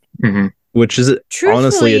 And which is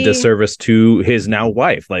honestly a disservice to his now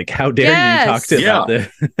wife. Like, how dare you talk to him about this?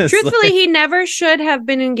 Truthfully, he never should have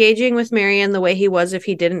been engaging with Marianne the way he was if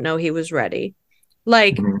he didn't know he was ready.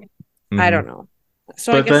 Like, I don't know.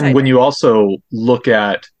 So but then when you also look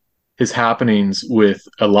at his happenings with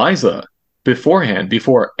Eliza beforehand,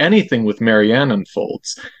 before anything with Marianne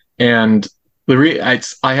unfolds, and I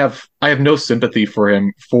have no sympathy for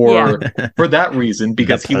him for that reason,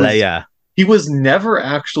 because he was never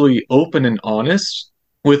actually open and honest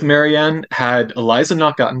with Marianne. Had Eliza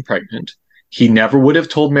not gotten pregnant, he never would have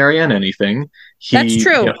told Marianne anything. That's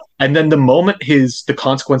true. And then the moment the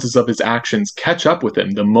consequences of his actions catch up with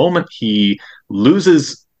him, the moment he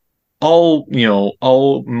loses all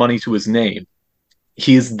money to his name,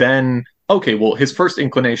 he is then, okay, well, his first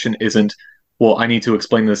inclination isn't, well, I need to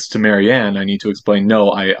explain this to Marianne. I need to explain,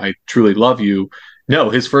 no, I truly love you. No,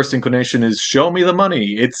 his first inclination is, show me the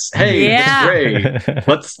money. It's, hey, it's great.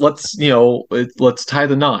 Let's tie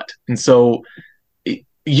the knot. And so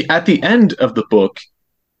at the end of the book,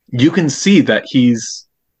 you can see that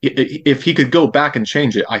if he could go back and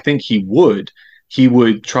change it, I think he would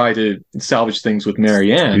try to salvage things with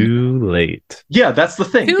Marianne. Too late. Yeah, that's the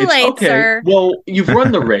thing. Too late, sir. Well, you've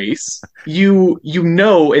run the race. You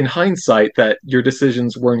know in hindsight that your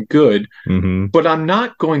decisions weren't good, but I'm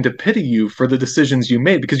not going to pity you for the decisions you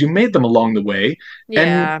made, because you made them along the way.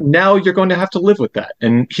 Yeah. And now you're going to have to live with that.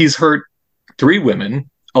 And he's hurt 3 women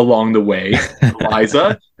along the way.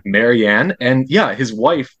 Eliza, Marianne, and his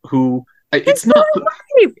wife, who it's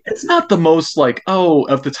not the most like,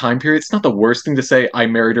 of the time period. It's not the worst thing to say, I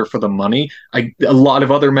married her for the money. A lot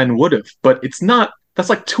of other men would have, but it's not. That's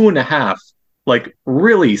like 2.5 like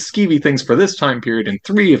really skeevy things for this time period, and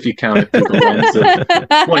 3 if you count it through the lens of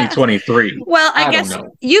 2023. Well, I guess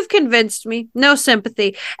you've convinced me. No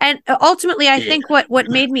sympathy. And ultimately, I think what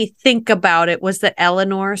made me think about it was that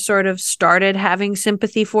Eleanor sort of started having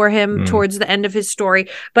sympathy for him towards the end of his story.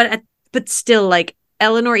 But still, like,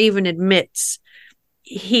 Eleanor even admits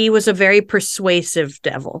he was a very persuasive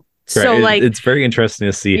devil. Right. So, like, it's very interesting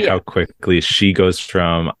to see how quickly she goes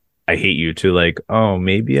from I hate you to like, oh,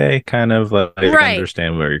 maybe I kind of like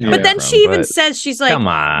understand where you're coming from. But then she even says, she's like, come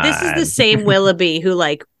on. This is the same Willoughby who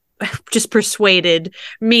like just persuaded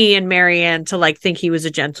me and Marianne to like think he was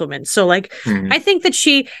a gentleman. So like, I think that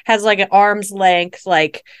she has like an arm's length,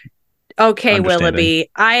 like, okay, Willoughby,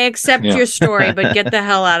 I accept your story, but get the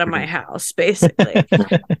hell out of my house, basically.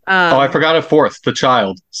 I forgot a 4th, the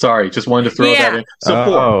child. Sorry, just wanted to throw that in. So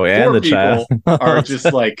four the people child are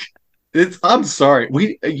just like, I'm sorry.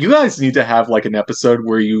 You guys need to have like an episode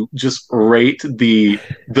where you just rate the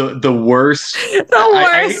worst. The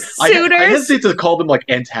worst I suitors. hesitate to call them like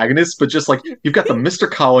antagonists, but just like you've got the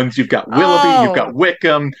Mr. Collins, you've got Willoughby, you've got Oh,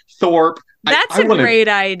 Wickham, Thorpe. that's I a want to. great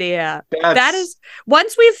idea. That That's is,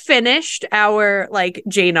 once we've finished our like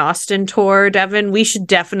Jane Austen tour, Devin, we should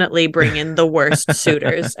definitely bring in the worst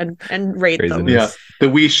suitors and rate them. Craziness. yeah. That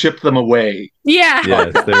we ship them away. Yeah.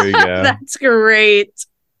 Yes, there we go. That's great.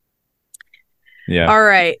 Yeah. All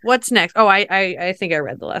right. What's next? Oh, I think I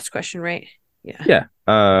read the last question, right? Yeah. Yeah.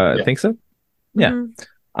 I Yeah. think so. Yeah.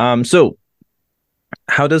 Mhm. So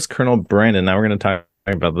how does Colonel Brandon, now we're going to talk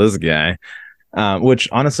about this guy, which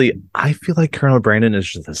honestly, I feel like Colonel Brandon is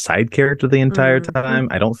just a side character the entire Mhm. time.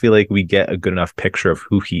 I don't feel like we get a good enough picture of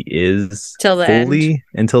who he is Till the fully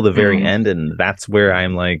until the very Mhm. end. And that's where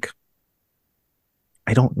I'm like,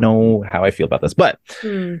 I don't know how I feel about this. But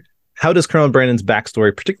Hmm. how does Colonel Brandon's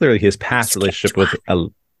backstory, particularly his past relationship with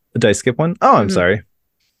did I skip one? Oh, I'm Mhm. sorry.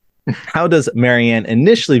 How does Marianne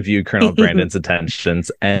initially view Colonel Brandon's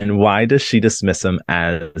intentions, and why does she dismiss him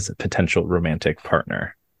as a potential romantic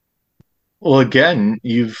partner? Well, again,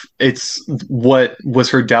 it's what was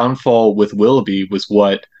her downfall with Willoughby was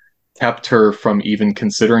what kept her from even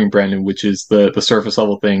considering Brandon, which is the surface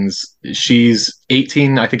level things. She's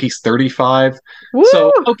 18, I think he's 35. Woo!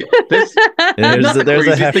 So okay, this not the There's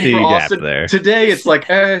a craziest thing hefty for gap Austin. there. Today it's like,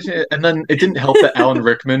 and then it didn't help that Alan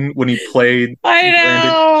Rickman, when he played I Brandon,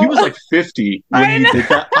 know. he was like 50 when I he know. did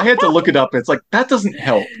that. I had to look it up. It's like that doesn't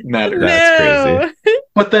help matters. That's crazy.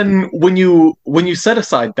 But then when you set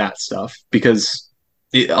aside that stuff, because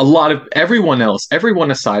a lot of everyone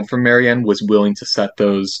aside from Marianne was willing to set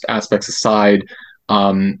those aspects aside.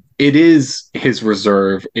 It is his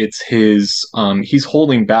reserve. It's his. He's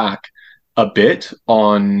holding back a bit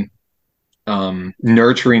on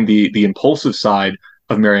nurturing the impulsive side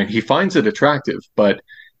of Marianne. He finds it attractive, but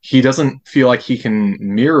he doesn't feel like he can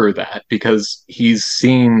mirror that because he's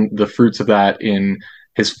seen the fruits of that in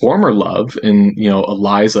his former love, in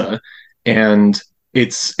Eliza, and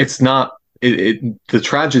it's not the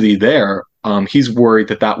tragedy there. He's worried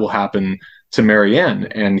that that will happen to Marianne,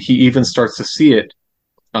 and he even starts to see it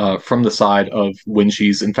from the side of when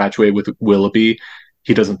she's infatuated with Willoughby.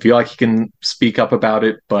 He doesn't feel like he can speak up about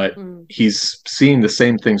it, but Mm. he's seeing the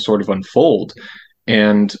same thing sort of unfold.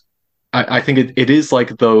 And I think it is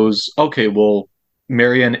like those, okay, well,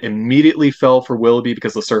 Marianne immediately fell for Willoughby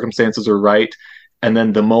because the circumstances are right. And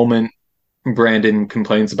then the moment Brandon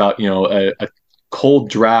complains about, a cold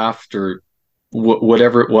draft or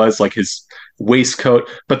whatever it was, like his waistcoat,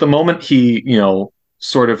 but the moment he,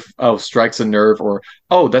 sort of strikes a nerve, or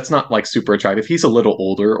that's not like super attractive, he's a little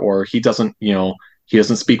older, or he doesn't, he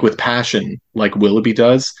doesn't speak with passion like Willoughby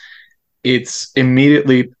does, it's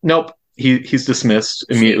immediately nope. He's dismissed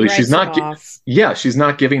immediately. She She's writes not. him off. Yeah, she's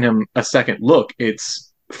not giving him a second look.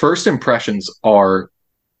 It's first impressions are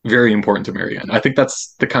very important to Marianne. I think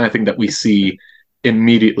that's the kind of thing that we see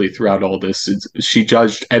immediately throughout all this. She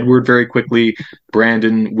judged Edward very quickly,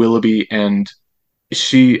 Brandon, Willoughby, and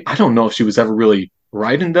I don't know if she was ever really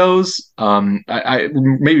right in those. I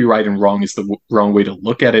maybe right and wrong is the wrong way to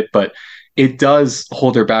look at it, but it does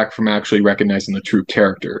hold her back from actually recognizing the true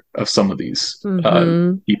character of some of these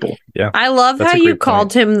people. Yeah, I love that's how a you great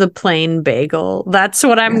called him the plain bagel. That's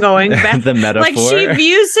what I'm going back. The metaphor. Like she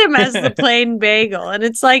views him as the plain bagel. And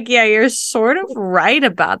it's like, yeah, you're sort of right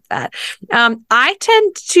about that. I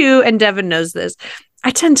tend to, and Devin knows this, I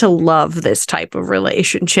tend to love this type of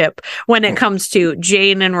relationship when it comes to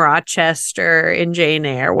Jane and Rochester in Jane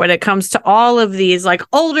Eyre, when it comes to all of these like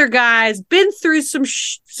older guys, been through some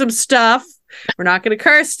stuff. We're not going to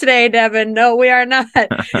curse today, Devin. No, we are not.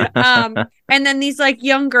 And then these like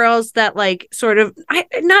young girls that like sort of,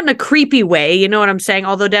 not in a creepy way, you know what I'm saying?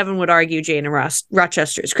 Although Devin would argue Jane and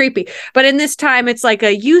Rochester is creepy. But in this time, it's like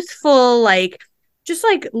a youthful, like, just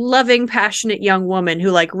like loving, passionate young woman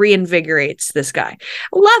who like reinvigorates this guy.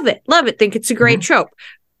 Love it. Love it. Think it's a great trope.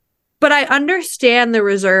 But I understand the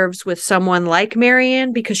reserves with someone like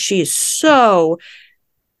Marianne because she is so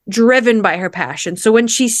driven by her passion. So when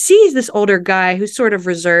she sees this older guy who's sort of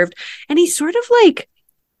reserved and he's sort of like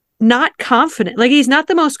not confident, like he's not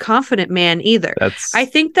the most confident man either. I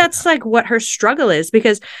think that's like what her struggle is,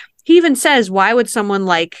 because he even says, why would someone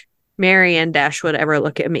like Marianne Dashwood ever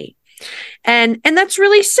look at me? And that's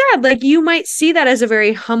really sad. Like you might see that as a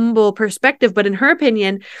very humble perspective, but in her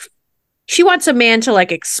opinion, she wants a man to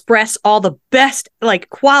like express all the best like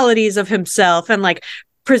qualities of himself and like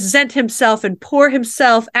present himself and pour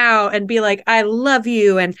himself out and be like, I love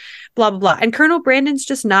you and blah, blah, blah. And Colonel Brandon's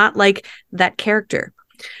just not like that character.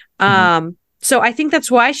 So I think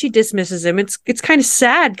that's why she dismisses him. It's kind of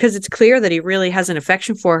sad because it's clear that he really has an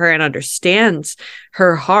affection for her and understands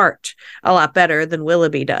her heart a lot better than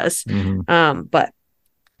Willoughby does. But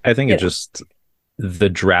I think it's just the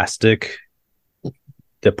drastic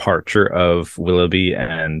departure of Willoughby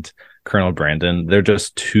and Colonel Brandon. They're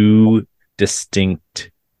just two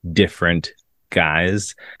distinct, different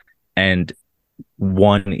guys, and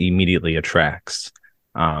one immediately attracts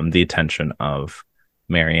the attention of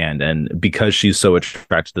Marianne, and because she's so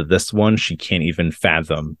attracted to this one, she can't even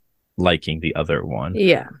fathom liking the other one.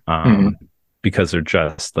 Because they're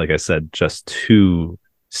just, like I said, just two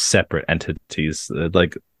separate entities,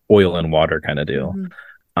 like oil and water kind of deal.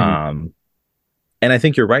 And I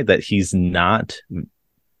think you're right that he's not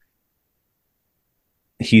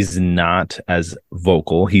as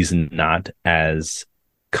vocal, he's not as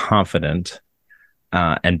confident,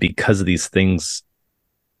 and because of these things,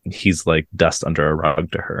 he's like dust under a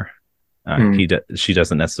rug to her. She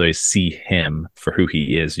doesn't necessarily see him for who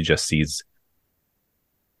he is. She just sees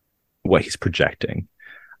what he's projecting.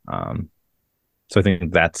 So I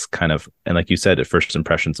think that's kind of, and like you said, at first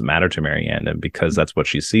impressions matter to Marianne, and because that's what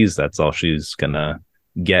she sees, that's all she's gonna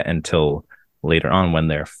get until later on when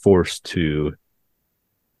they're forced to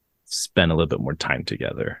spend a little bit more time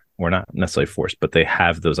together. Or not necessarily forced, but they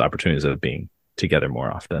have those opportunities of being together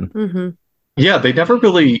more often. Yeah, they never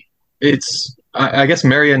really, I guess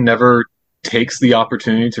Marianne never takes the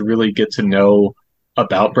opportunity to really get to know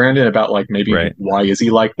about Brandon, about like maybe why is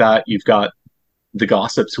he like that. You've got the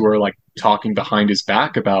gossips who are like talking behind his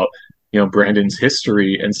back about, Brandon's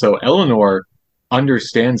history. And so Eleanor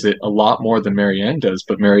understands it a lot more than Marianne does,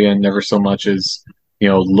 but Marianne never so much as,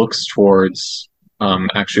 looks towards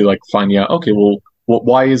actually like finding out, okay, well,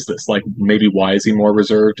 why is this? Like maybe why is he more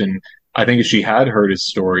reserved? And I think if she had heard his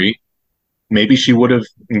story, maybe she would have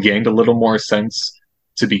gained a little more sense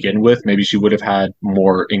to begin with. Maybe she would have had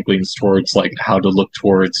more inklings towards like how to look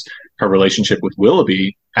towards her relationship with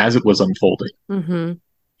Willoughby as it was unfolding.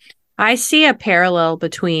 I see a parallel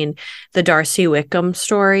between the Darcy Wickham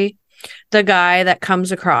story, the guy that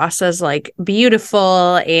comes across as like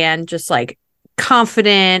beautiful and just like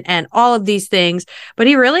confident and all of these things, but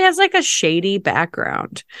he really has like a shady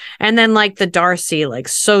background. And then like the Darcy, like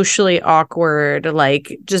socially awkward,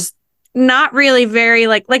 like just not really very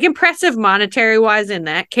like impressive monetary wise in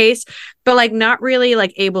that case, but like not really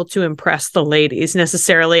like able to impress the ladies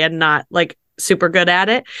necessarily, and not like super good at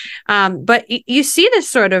it. But you see this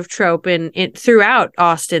sort of trope in throughout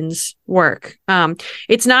Austen's work.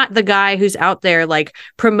 It's not the guy who's out there like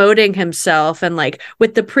promoting himself and like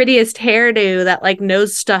with the prettiest hairdo that like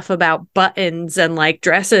knows stuff about buttons and like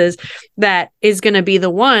dresses that is going to be the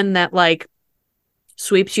one that like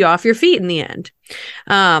sweeps you off your feet in the end.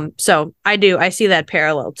 So I see that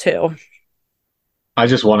parallel too. I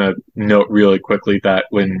just want to note really quickly that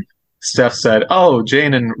when Steph said, "Oh,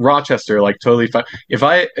 Jane and Rochester, like totally fine."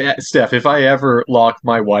 Steph, if I ever lock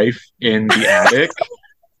my wife in the attic,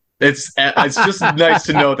 it's just nice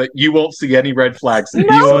to know that you won't see any red flags. No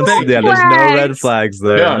you won't see, there's no red flags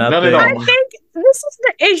there. Yeah, none at all. I think this is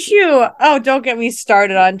the issue. Oh, don't get me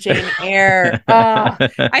started on Jane Eyre.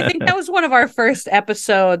 I think that was one of our first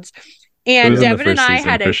episodes. And Devin and I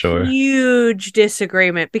had a huge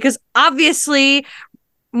disagreement because obviously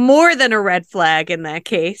more than a red flag in that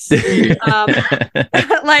case. Like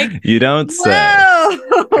you don't say.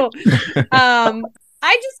 I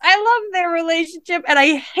love their relationship and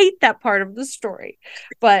I hate that part of the story.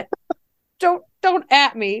 But don't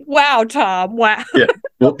at me. Wow, Tom. Wow. Yeah.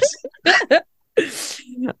 Whoops.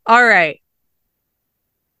 All right.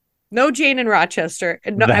 No Jane and Rochester.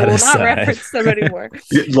 No, I will not reference them anymore.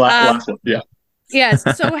 Last one. Yeah. Yes.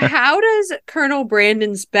 So how does Colonel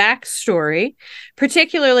Brandon's backstory,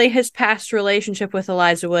 particularly his past relationship with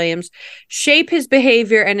Eliza Williams, shape his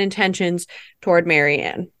behavior and intentions toward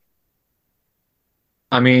Marianne?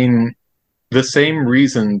 I mean, the same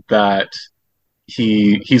reason that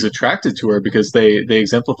he's attracted to her, because they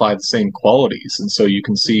exemplify the same qualities. And so you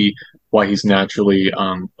can see why he's naturally,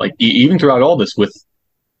 like even throughout all this, with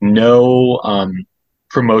no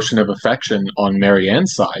promotion of affection on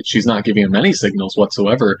Marianne's side. She's not giving him any signals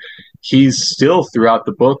whatsoever. He's still throughout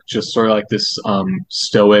the book just sort of like this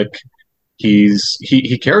stoic.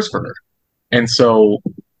 He cares for her, and so,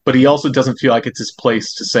 but he also doesn't feel like it's his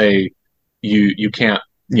place to say you can't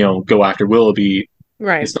go after Willoughby.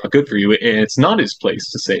 Right, it's not good for you, and it's not his place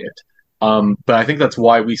to say it. But I think that's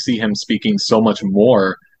why we see him speaking so much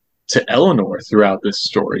more to Eleanor throughout this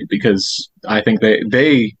story, because I think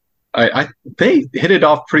they I they hit it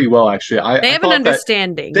off pretty well, actually. They I have an thought that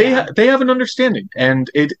understanding. Yeah. they have an understanding, and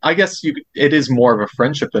I guess it is more of a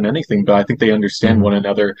friendship than anything, but I think they understand Mhm. one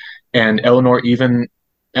another, and Eleanor even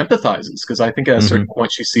empathizes because I think at a certain Mhm.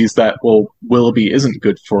 point she sees that, well, Willoughby isn't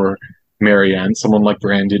good for Marianne. Someone like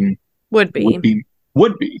Brandon Would would be. be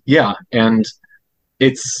would be, yeah, and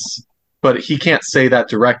it's but he can't say that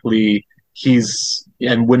directly.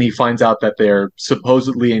 And when he finds out that they're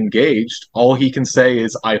supposedly engaged, all he can say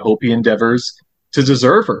is, I hope he endeavors to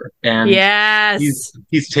deserve her. And Yes.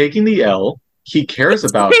 he's taking the L. He cares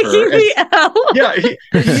about Taking her. the L. Yeah, he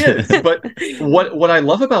is. But what I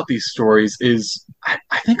love about these stories is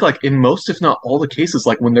I think like in most, if not all the cases,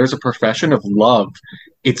 like when there's a profession of love,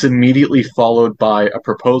 it's immediately followed by a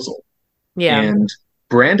proposal. Yeah. And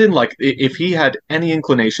Brandon, like, if he had any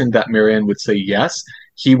inclination that Marianne would say yes,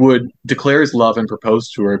 he would declare his love and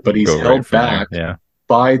propose to her, but he's Go right held from back there. Yeah.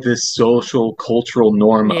 by this social, cultural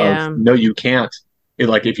norm of Yeah. no, you can't.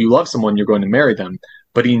 Like, if you love someone, you're going to marry them.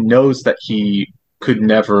 But he knows that he could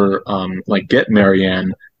never, like, get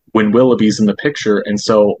Marianne when Willoughby's in the picture. And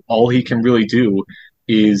so all he can really do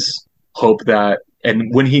is hope that,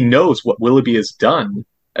 and when he knows what Willoughby has done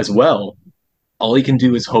as well, all he can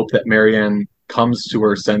do is hope that Marianne comes to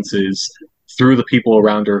her senses through the people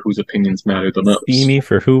around her whose opinions matter the See most. me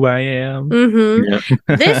for who I am. Mm-hmm.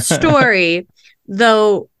 Yeah. This story,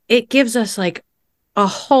 though, it gives us like a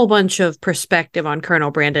whole bunch of perspective on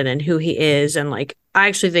Colonel Brandon and who he is. And like, I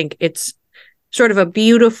actually think it's sort of a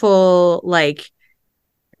beautiful, It's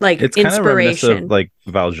kind of reminiscent inspiration. of like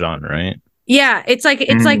Valjean, right? Yeah. It's like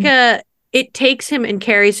it takes him and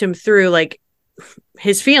carries him through like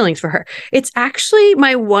his feelings for her. It's actually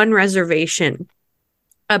my one reservation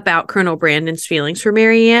about Colonel Brandon's feelings for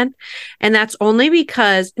Marianne. And that's only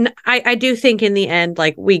because I do think in the end,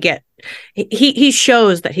 like we get, he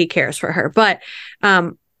shows that he cares for her, but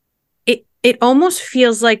it almost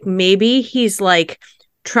feels like maybe he's like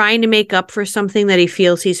trying to make up for something that he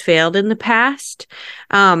feels he's failed in the past.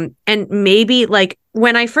 And maybe like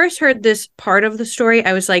when I first heard this part of the story,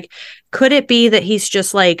 I was like, could it be that he's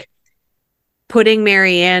just like putting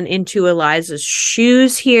Marianne into Eliza's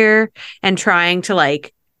shoes here and trying to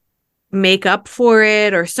like make up for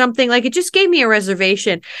it or something? Like it just gave me a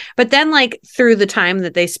reservation. But then like through the time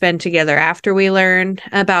that they spend together after we learn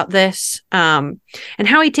about this and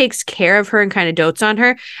how he takes care of her and kind of dotes on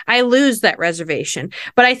her, I lose that reservation.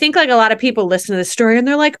 But I think like a lot of people listen to this story and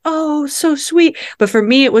they're like, oh, so sweet. But for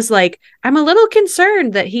me it was like, I'm a little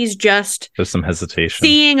concerned that he's just There's some hesitation.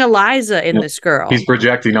 seeing Eliza in Yep. this girl. He's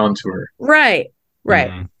projecting onto her. Right.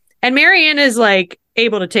 Mhm. And Marianne is like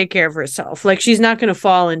able to take care of herself. Like she's not going to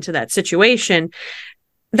fall into that situation.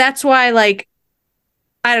 That's why, like,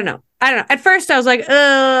 I don't know. At first I was like,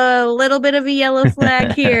 a little bit of a yellow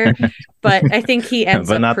flag here, but I think he ends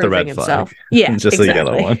But up not the proving red himself. flag. Yeah, Just exactly. a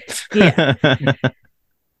yellow one. Yeah.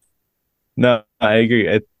 No, I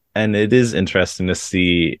agree. And it is interesting to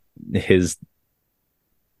see his,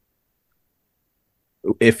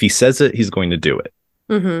 if he says it, he's going to do it.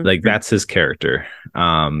 Mm-hmm. Like that's his character.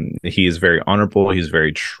 He is very honorable. He's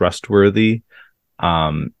very trustworthy.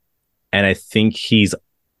 And I think he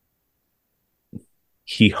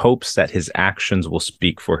hopes that his actions will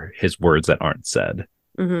speak for his words that aren't said.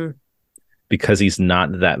 Mm-hmm. Because he's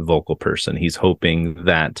not that vocal person. He's hoping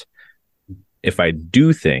that if I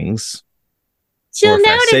do things, She'll or if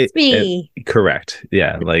notice I say me. Correct.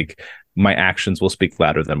 Yeah. Like my actions will speak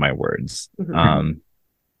louder than my words. Mhm.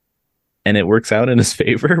 And it works out in his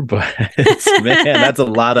favor, but man, that's a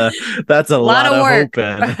lot of work.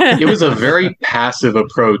 hoping. It was a very passive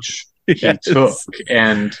approach he Yes. took.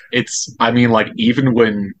 And I mean, like, even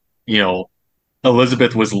when,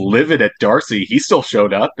 Elizabeth was livid at Darcy, he still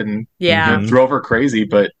showed up and Yeah. Mhm. drove her crazy.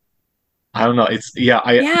 But I don't know.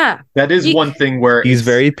 Yeah. That is one thing where He's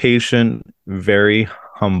very patient, very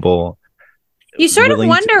humble. You sort of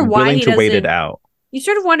wonder why willing he to wait it doesn't. out. You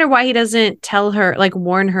sort of wonder why he doesn't tell her, like,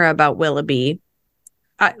 warn her about Willoughby.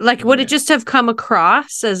 Like, would it just have come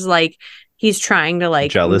across as like he's trying to like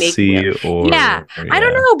Jealousy or yeah, I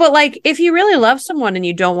don't know, but like if you really love someone and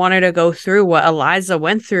you don't want her to go through what Eliza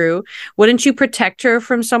went through, wouldn't you protect her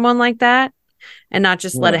from someone like that and not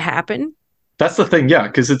just let it happen? That's the thing, yeah,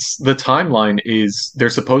 because it's the timeline is they're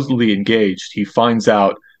supposedly engaged. He finds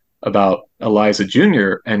out about Eliza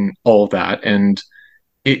Jr. and all that, and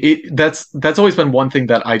that's always been one thing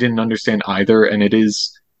that I didn't understand either. And it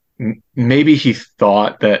is maybe he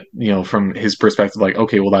thought that from his perspective, like,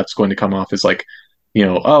 okay, well, that's going to come off as like,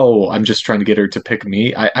 oh, I'm just trying to get her to pick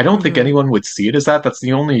me. I don't think anyone would see it as that. That's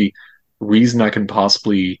the only reason I can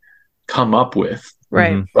possibly come up with.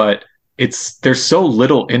 Right. But there's so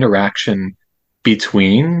little interaction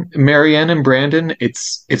between Marianne and Brandon,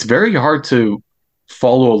 it's very hard to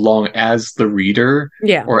follow along as the reader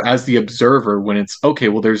Yeah. or as the observer when it's okay,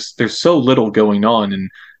 well there's so little going on, and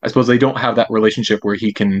I suppose they don't have that relationship where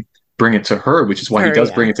he can bring it to her, which is why he does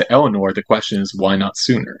bring it to Eleanor. The question is, why not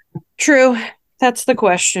sooner? True. That's the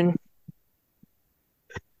question.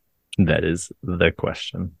 That is the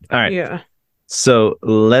question. All right. Yeah. So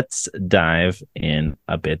let's dive in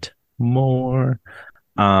a bit more.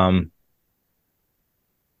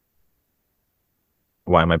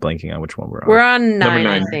 Why am I blanking on which one we're on? We're on 9, Number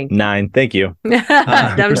 9. I think. 9. Thank you. For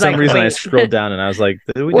For some reason, I scrolled down and I was like,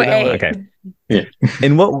 did we do that one? Okay. Yeah.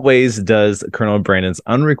 In what ways does Colonel Brandon's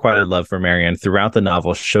unrequited love for Marianne throughout the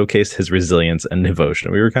novel showcase his resilience and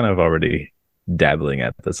devotion? We were kind of already dabbling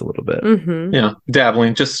at this a little bit. Mm-hmm. Yeah,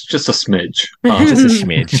 dabbling, just a smidge. Just a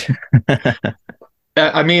smidge.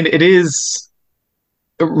 I mean, it is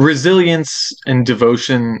resilience and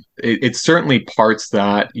devotion. It's certainly parts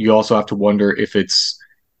that you also have to wonder if it's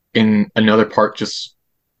in another part just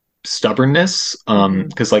stubbornness.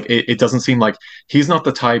 Because like it doesn't seem like he's not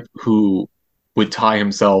the type who would tie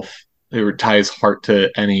himself or tie his heart to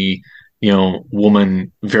any,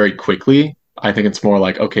 woman very quickly. I think it's more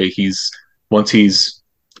like, okay, once he's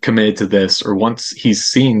committed to this, or once he's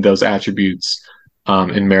seen those attributes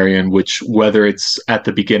in Marianne, which whether it's at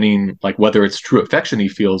the beginning, like whether it's true affection he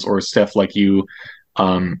feels, or Steph, like you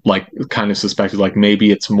like kind of suspected, like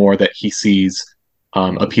maybe it's more that he sees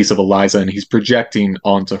a piece of Eliza and he's projecting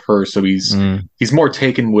onto her, so he's more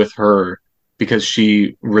taken with her because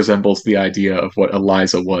she resembles the idea of what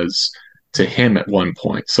Eliza was to him at one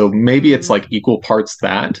point. So maybe it's like equal parts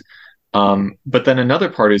that, but then another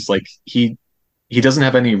part is like he doesn't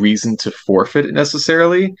have any reason to forfeit it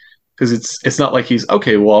necessarily, because it's not like he's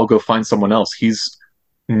okay, well I'll go find someone else. He's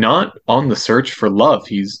not on the search for love.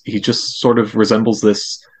 He just sort of resembles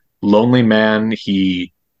this lonely man.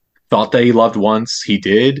 He thought that he loved once, he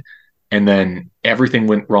did, and then everything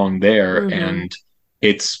went wrong there. And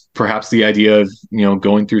it's perhaps the idea of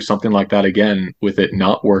going through something like that again with it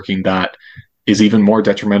not working that is even more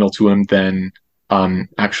detrimental to him than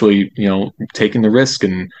actually taking the risk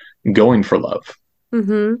and going for love.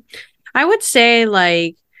 I would say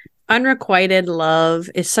like unrequited love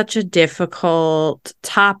is such a difficult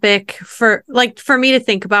topic for me to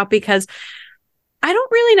think about, because I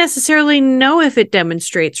don't really necessarily know if it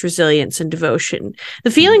demonstrates resilience and devotion.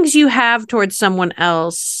 The feelings you have towards someone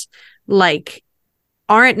else, like,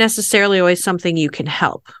 aren't necessarily always something you can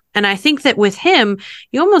help. And I think that with him,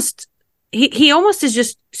 he almost is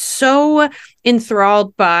just so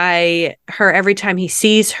enthralled by her every time he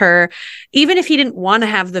sees her. Even if he didn't want to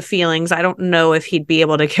have the feelings, I don't know if he'd be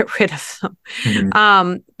able to get rid of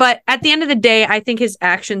them. But at the end of the day, I think his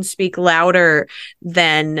actions speak louder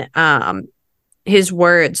than his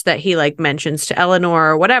words that he like mentions to Eleanor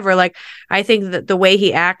or whatever. Like, I think that the way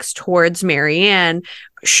he acts towards Marianne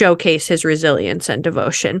showcase his resilience and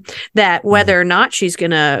devotion, that whether or not she's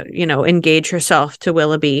gonna engage herself to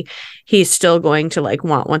Willoughby, he's still going to like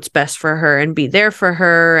want what's best for her and be there for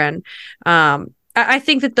her. And I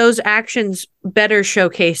think that those actions better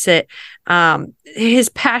showcase it. His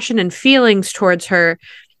passion and feelings towards her,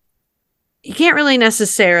 you can't really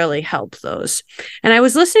necessarily help those. And I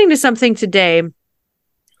was listening to something today,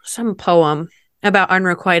 some poem about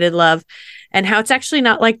unrequited love, and how it's actually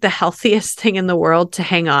not like the healthiest thing in the world to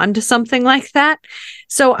hang on to something like that.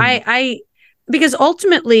 So I because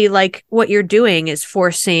ultimately, like, what you're doing is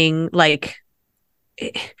forcing, like,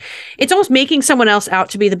 it's almost making someone else out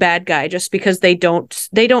to be the bad guy just because they don't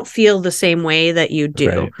feel the same way that you do.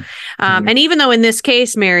 Right. And even though in this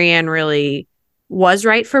case, Marianne really was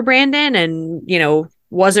right for Brandon and,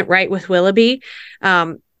 wasn't right with Willoughby,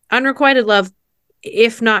 unrequited love,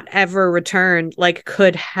 if not ever returned, like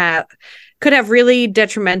could have really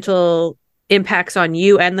detrimental impacts on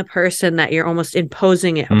you and the person that you're almost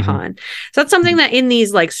imposing it upon. So that's something that in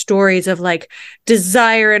these like stories of like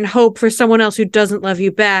desire and hope for someone else who doesn't love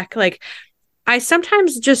you back, like I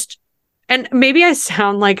sometimes just, and maybe I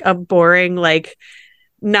sound like a boring, like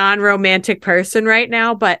non-romantic person right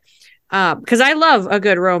now, but because I love a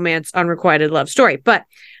good romance, unrequited love story, but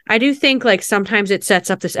I do think like sometimes it sets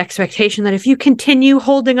up this expectation that if you continue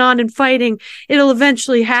holding on and fighting, it'll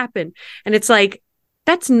eventually happen. And it's like,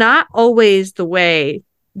 that's not always the way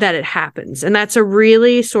that it happens. And that's a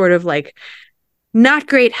really sort of like not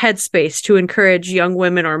great headspace to encourage young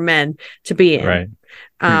women or men to be in.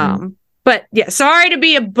 Right. But yeah, sorry to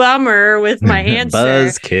be a bummer with my answer.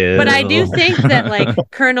 Buzzkill. But I do think that like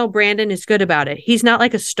Colonel Brandon is good about it. He's not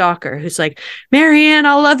like a stalker who's like, Marianne,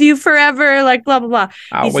 I'll love you forever, like blah blah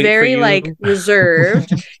blah. He's very like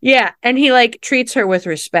reserved. Yeah. And he like treats her with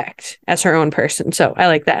respect as her own person. So I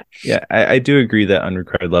like that. Yeah, I do agree that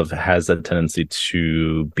unrequited love has a tendency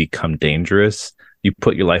to become dangerous. You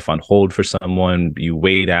put your life on hold for someone, you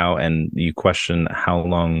wait out, and you question how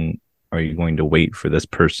long are you going to wait for this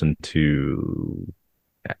person to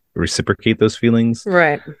reciprocate those feelings?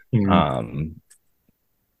 Right. And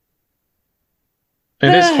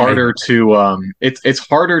it's harder to it's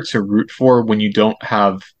harder to root for when you don't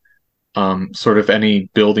have sort of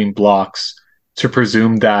any building blocks to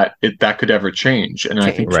presume that that could ever change. And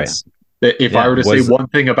I think that if I were to say one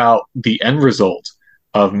thing about the end result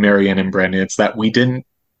of Marianne and Brandon, it's that we didn't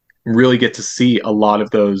really get to see a lot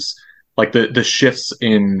of those, like the shifts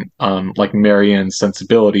in like Marianne's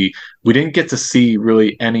sensibility. We didn't get to see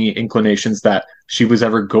really any inclinations that she was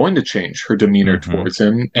ever going to change her demeanor towards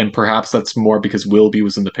him. And perhaps that's more because Willoughby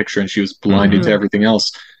was in the picture and she was blinded to everything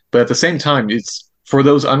else. But at the same time, it's for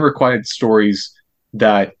those unrequited stories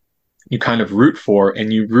that you kind of root for,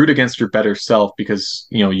 and you root against your better self because,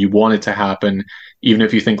 you know, you want it to happen, even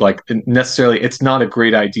if you think like necessarily it's not a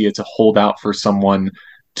great idea to hold out for someone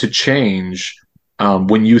to change.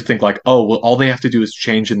 When you think like, oh, well, all they have to do is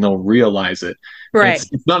change and they'll realize it. Right.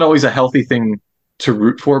 It's not always a healthy thing to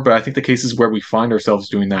root for, but I think the cases where we find ourselves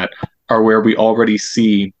doing that are where we already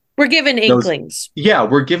see we're given inklings.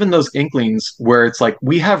 We're given those inklings where it's like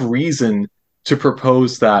we have reason to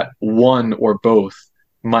propose that one or both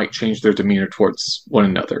might change their demeanor towards one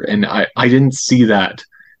another. And I didn't see that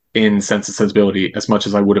in Sense and Sensibility as much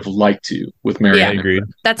as I would have liked to with Marianne. I agreed.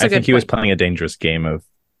 That's I think he was playing a dangerous game of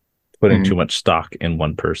putting too much stock in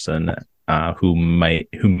one person who might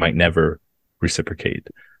never reciprocate,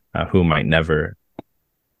 who might never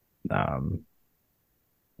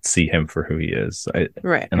see him for who he is.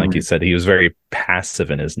 Right. And like you said, he was very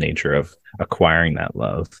passive in his nature of acquiring that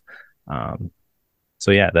love. So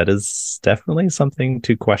yeah, that is definitely something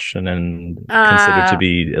to question and consider to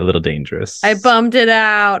be a little dangerous. I bummed it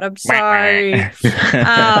out. I'm sorry.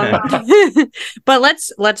 But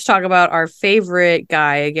let's talk about our favorite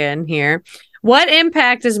guy again here. What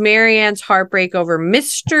impact does Marianne's heartbreak over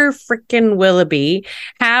Mr. Frickin' Willoughby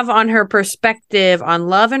have on her perspective on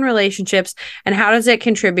love and relationships, and how does it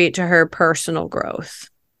contribute to her personal growth?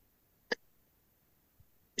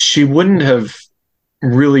 She wouldn't have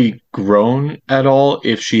really grown at all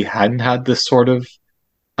if she hadn't had this sort of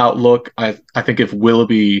outlook. I think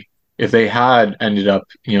if they had ended up,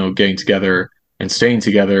 you know, getting together and staying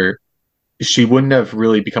together, she wouldn't have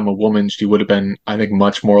really become a woman. She would have been, I think,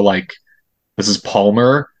 much more like Mrs.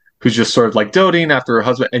 Palmer, who's just sort of like doting after her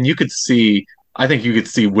husband. And I think you could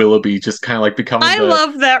see Willoughby just kind of like becoming I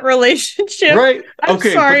love that relationship. Right? I'm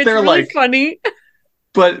okay, sorry, but they're it's really like funny.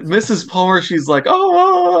 But Mrs. Palmer, she's like,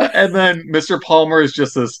 oh, and then Mr. Palmer is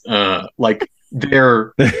just this, like,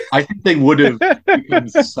 I think they would have become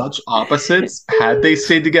such opposites had they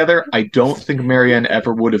stayed together. I don't think Marianne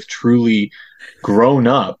ever would have truly grown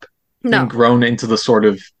up and grown into the sort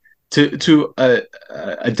of, to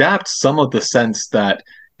adapt some of the sense that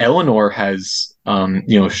Eleanor has,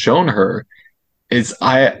 shown her. Is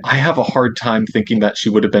I have a hard time thinking that she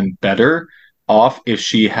would have been better off if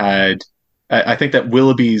she had. I think that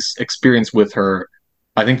Willoughby's experience with her,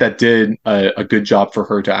 I think that did a good job for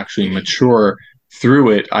her to actually mature through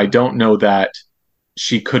it. I don't know that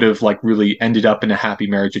she could have like really ended up in a happy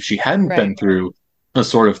marriage if she hadn't been through a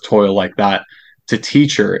sort of toil like that to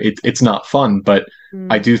teach her. It's not fun, but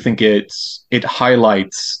I do think it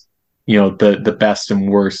highlights, you know, the best and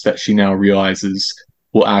worst that she now realizes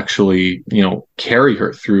will actually, you know, carry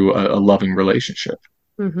her through a loving relationship.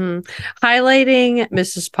 Highlighting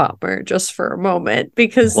Mrs. Palmer just for a moment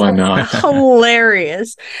because why not?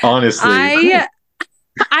 Hilarious. Honestly,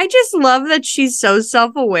 I just love that she's so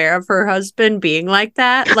self-aware of her husband being like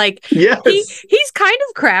that. Like, yes. he's kind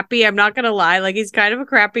of crappy. I'm not gonna lie. Like, he's kind of a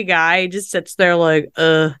crappy guy. He just sits there like,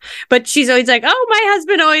 But she's always like, oh, my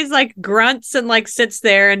husband always like grunts and like sits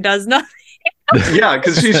there and does nothing. Yeah,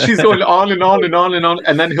 because she's going on and on and on and on,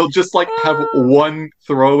 and then he'll just like have one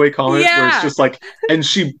throwaway comment where it's just like, and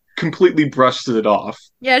she completely brushes it off.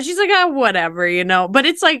 Yeah, she's like, oh, whatever, you know. But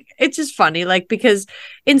it's like, it's just funny, like, because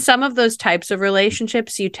in some of those types of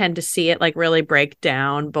relationships, you tend to see it like really break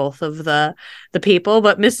down both of the people.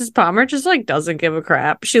 But Mrs. Palmer just like doesn't give a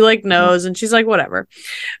crap. She like knows, and she's like, whatever.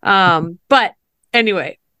 But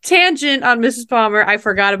anyway, tangent on Mrs. Palmer. I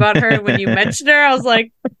forgot about her when you mentioned her. I was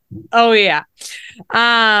like, oh yeah.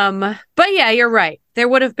 But yeah, you're right. There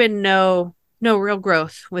would have been no no real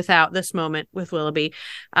growth without this moment with Willoughby.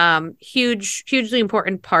 Hugely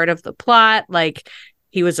important part of the plot. Like,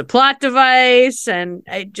 he was a plot device, and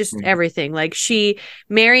everything. Like,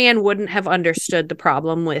 Marianne wouldn't have understood the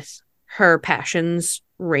problem with her passions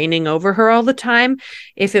reigning over her all the time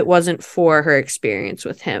if it wasn't for her experience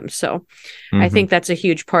with him. So I think that's a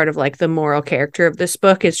huge part of like the moral character of this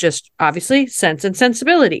book is just obviously Sense and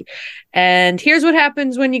Sensibility. And here's what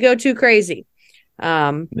happens when you go too crazy.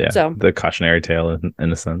 So the cautionary tale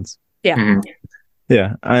in a sense. Yeah.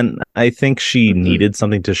 Yeah, and I think she needed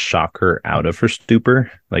something to shock her out of her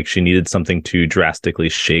stupor. Like, she needed something to drastically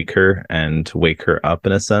shake her and wake her up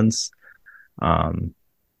in a sense.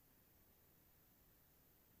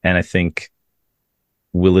 And I think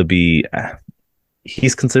Willoughby,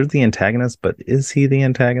 he's considered the antagonist, but is he the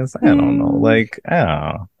antagonist? I don't know. Like,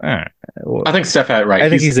 I think Steph had it right. I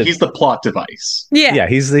think he's the plot device. Yeah,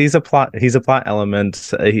 he's a plot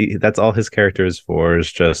element. That's all his character is for.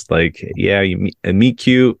 Is just like, you meet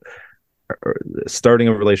cute, starting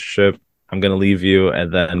a relationship. I'm gonna leave you,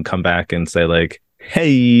 and then come back and say like,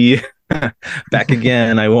 hey. Back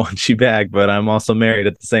again. I want you back, but I'm also married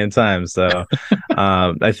at the same time. So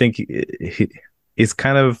I think he's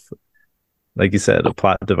kind of, like you said, a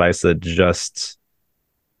plot device that just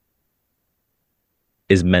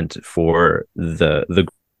is meant for the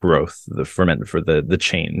growth, meant for the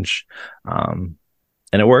change, and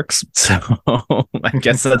it works. So I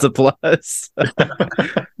guess that's a plus.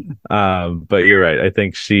 But you're right. I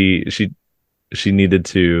think she needed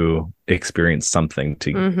to experience something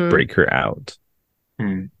to break her out.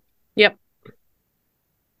 Yep.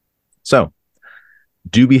 So,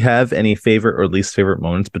 do we have any favorite or least favorite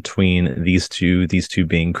moments between these two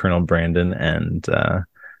being Colonel Brandon and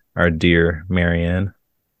our dear Marianne?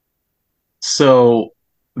 So,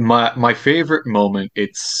 my favorite moment,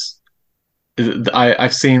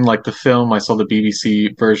 I've seen like the film, I saw the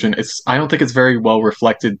BBC version. I don't think it's very well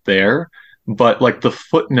reflected there. But like the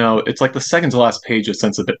footnote, it's like the second to last page of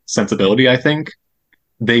Sensibility, I think.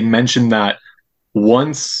 They mentioned that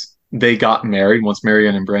once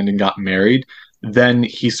Marianne and Brandon got married, then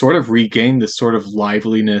he sort of regained this sort of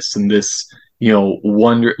liveliness and this,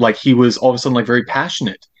 wonder. Like, he was all of a sudden like very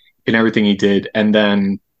passionate in everything he did. And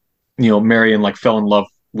then, Marianne like fell in love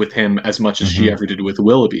with him as much as she ever did with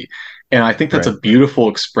Willoughby. And I think that's a beautiful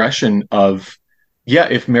expression of,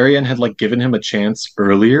 if Marianne had like given him a chance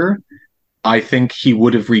earlier, I think he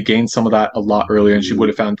would have regained some of that a lot earlier, and she would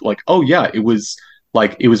have found like, oh yeah, it was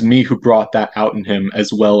me who brought that out in him,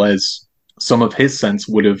 as well as some of his sense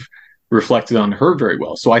would have reflected on her very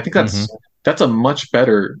well. So I think that's a much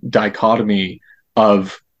better dichotomy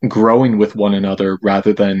of growing with one another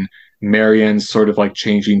rather than Marianne sort of like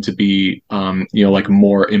changing to be, like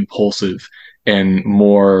more impulsive and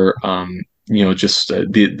more,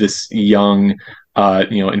 this young,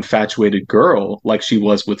 infatuated girl like she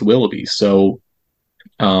was with Willoughby. So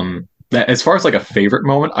that, as far as like a favorite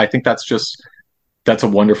moment, I think that's a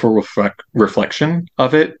wonderful reflection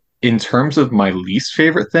of it. In terms of my least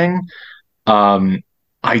favorite thing,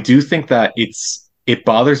 I do think that it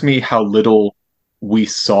bothers me how little we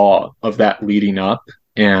saw of that leading up,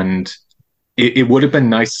 and it would have been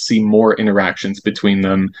nice to see more interactions between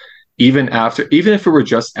them, even if it were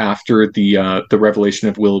just after the revelation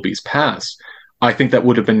of Willoughby's past. I think that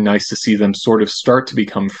would have been nice to see them sort of start to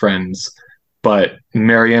become friends, but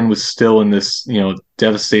Marianne was still in this,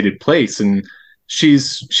 devastated place, and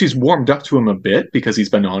she's warmed up to him a bit because he's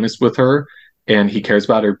been honest with her and he cares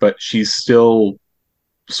about her, but she's still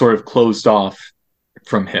sort of closed off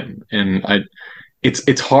from him. And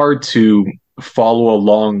it's hard to follow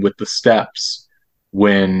along with the steps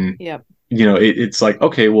when it's like,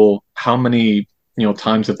 okay, well, how many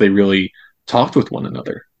times have they really talked with one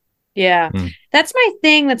another? Yeah, that's my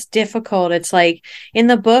thing that's difficult. It's like in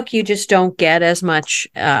the book, you just don't get as much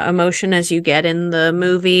emotion as you get in the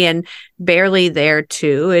movie, and barely there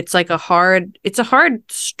too. It's like a hard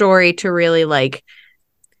story to really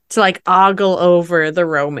ogle over the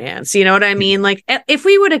romance. You know what I mean? Like, if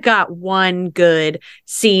we would have got one good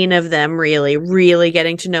scene of them really, really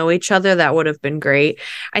getting to know each other, that would have been great.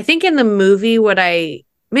 I think in the movie,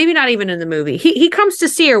 maybe not even in the movie, he comes to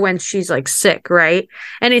see her when she's like sick, right?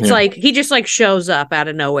 And it's like he just like shows up out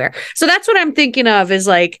of nowhere. So that's what I'm thinking of is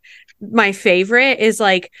like my favorite is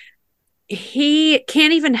like he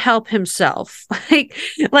can't even help himself. like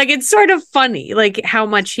it's sort of funny like how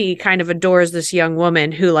much he kind of adores this young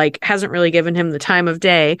woman who like hasn't really given him the time of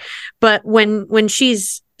day, but when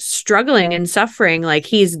she's struggling and suffering, like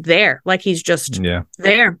he's there, like he's just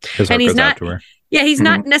there. And he's not he's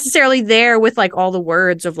not necessarily there with like all the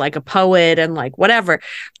words of like a poet and like whatever,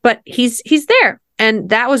 but he's there. And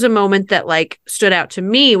that was a moment that like stood out to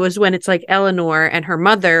me, was when it's like Eleanor and her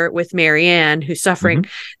mother with Marianne who's suffering.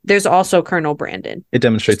 There's also Colonel Brandon. It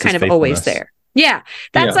demonstrates kind his of always faithfulness. there. Yeah.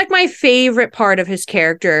 That's like my favorite part of his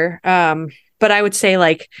character. But I would say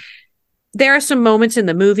like there are some moments in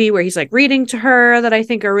the movie where he's like reading to her that I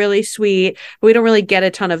think are really sweet, but we don't really get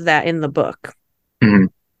a ton of that in the book.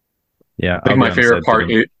 Yeah, I think my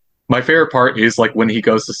favorite part is like when he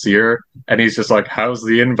goes to see her and he's just like, "How's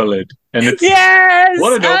the invalid?" And it's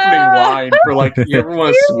what an opening line for like, you ever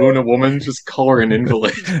want to swoon a woman, just call her an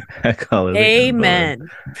invalid. Amen.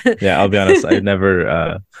 Yeah, I'll be honest, I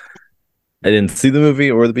didn't see the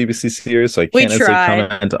movie or the BBC series, so I can't necessarily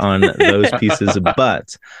comment on those pieces.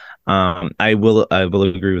 But I will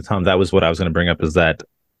agree with Tom. That was what I was going to bring up, is that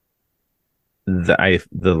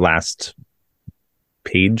the last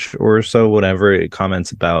page or so, whatever, it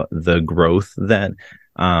comments about the growth that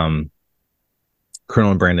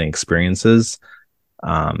Colonel Brandon experiences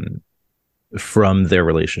from their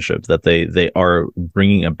relationship, that they are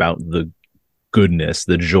bringing about the goodness,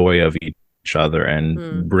 the joy of each other,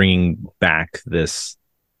 and bringing back this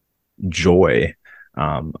joy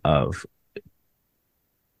of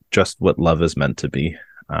just what love is meant to be.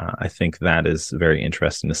 I think that is very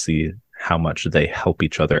interesting to see how much they help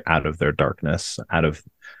each other out of their darkness,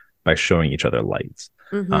 by showing each other lights.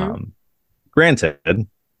 Granted,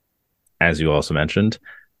 as you also mentioned,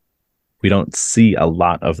 we don't see a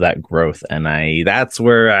lot of that growth, and that's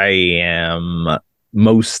where I am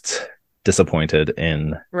most disappointed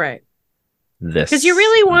in this, because you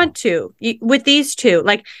really want to with these two,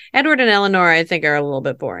 like Edward and Eleanor I think are a little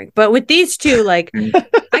bit boring, but with these two, like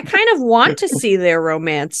I kind of want to see their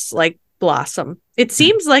romance like blossom. It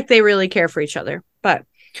seems like they really care for each other. But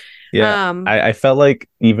I felt like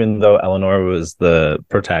even though Eleanor was the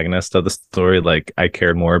protagonist of the story, like I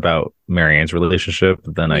cared more about Marianne's relationship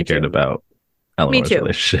than I cared about Eleanor's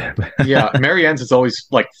relationship. Yeah, Marianne's is always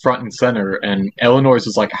like front and center, and Eleanor's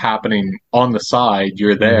is like happening on the side.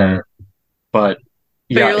 You're there, but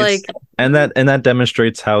yeah, like, and that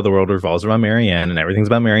demonstrates how the world revolves around Marianne, and everything's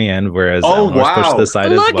about Marianne, whereas Eleanor's pushed to the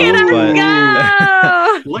side as well. Look at her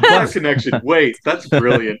go! Look at that connection. Wait, that's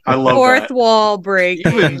brilliant. I love Fourth that. wall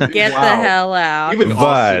breaking. Get the hell out. Even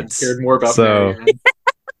Austin cared more about Marianne.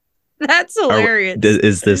 That's hilarious.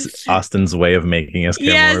 Is this Austin's way of making us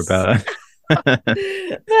care more about it?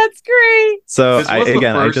 That's great. So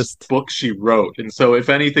I just book she wrote, and so if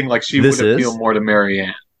anything, like she would appeal more to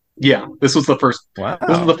Marianne. Yeah, this was the first. Wow.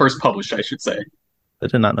 This was the first published, I should say. I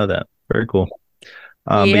did not know that. Very cool.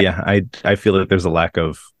 But yeah, I feel like there's a lack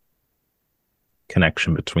of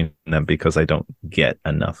connection between them because I don't get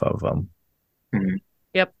enough of them.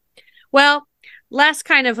 Yep. Well, last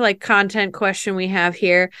kind of like content question we have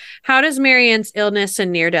here. How does Marianne's illness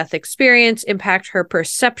and near-death experience impact her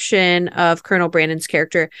perception of Colonel Brandon's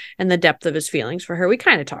character and the depth of his feelings for her? We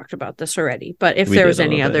kind of talked about this already, but if there was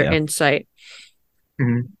any other insight.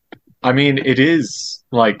 I mean, it is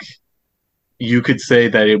like, you could say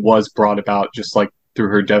that it was brought about just like through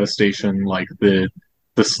her devastation, like the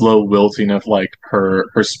slow wilting of like her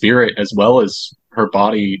spirit as well as her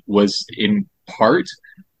body was in part,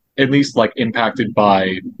 at least like impacted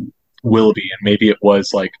by Willoughby, and maybe it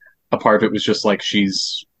was like a part of it was just like she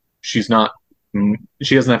doesn't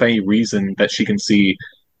have any reason that she can see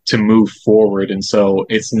to move forward, and so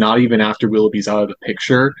it's not even after Willoughby's out of the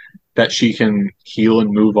picture that she can heal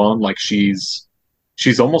and move on. Like she's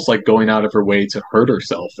almost like going out of her way to hurt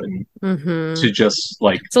herself and to just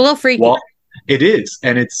like, it's a little freaky. It is,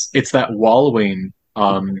 and it's that wallowing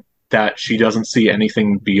that she doesn't see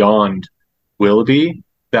anything beyond Willoughby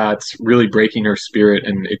that's really breaking her spirit,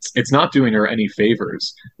 and it's not doing her any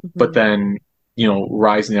favors. But then,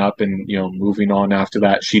 rising up and moving on after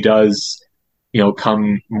that, she does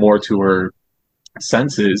come more to her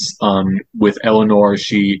senses. With Eleanor,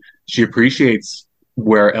 she appreciates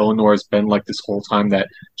where Eleanor's been like this whole time, that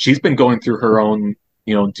she's been going through her own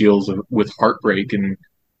deals with heartbreak, and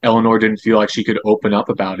Eleanor didn't feel like she could open up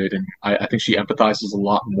about it, and I think she empathizes a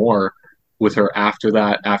lot more with her after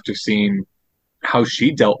that, after seeing how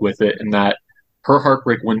she dealt with it, and that her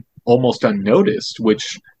heartbreak went almost unnoticed,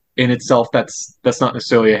 which in itself that's not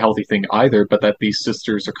necessarily a healthy thing either, but that these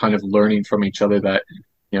sisters are kind of learning from each other, that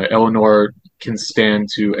Eleanor can stand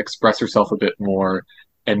to express herself a bit more,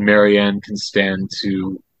 and Marianne can stand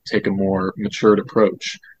to take a more matured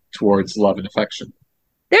approach towards love and affection.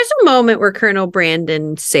 There's a moment where Colonel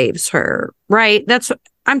Brandon saves her, right?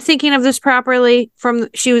 I'm thinking of this properly.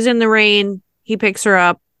 She was in the rain, he picks her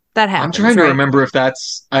up. That happens. I'm trying to remember if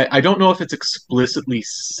that's. I don't know if it's explicitly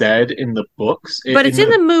said in the books, but it's in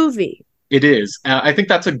the movie. It is. I think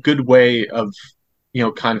that's a good way of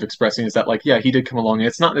kind of expressing is that, like, yeah, he did come along. And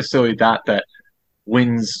it's not necessarily that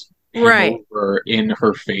wins him Right. over in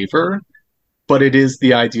her favor, but it is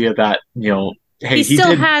the idea that, hey, He he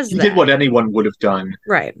still did has he did that. what anyone would have done.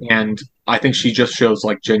 Right. And I think she just shows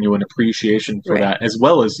like genuine appreciation for Right. that, as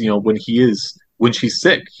well as, when she's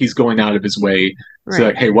sick, he's going out of his way to like,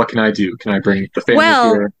 Right. hey, what can I do? Can I bring the family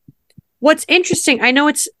Well, here? what's interesting, I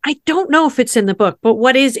don't know if it's in the book, but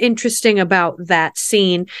what is interesting about that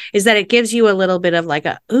scene is that it gives you a little bit of like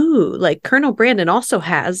like Colonel Brandon also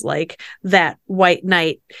has like that white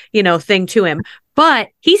knight, thing to him, but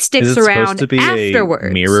he Is sticks it supposed around to be a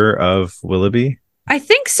afterwards. mirror of Willoughby? I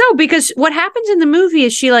think so, because what happens in the movie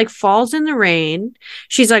is she like falls in the rain.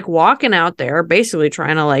 She's like walking out there, basically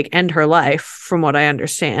trying to like end her life, from what I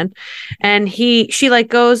understand. And she like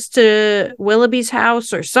goes to Willoughby's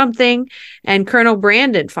house or something, and Colonel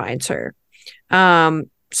Brandon finds her.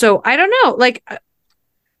 So I don't know. Like,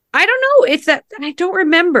 I don't know if that, I don't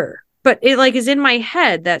remember, but it like is in my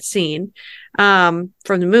head, that scene from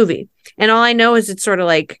the movie. And all I know is it's sort of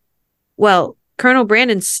like, well, Colonel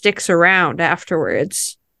Brandon sticks around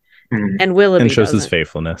afterwards Mhm. and And Willoughby shows his doesn't.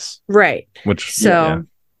 faithfulness, Right. which, yeah, So,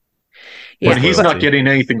 But yeah. his he's not loyalty. getting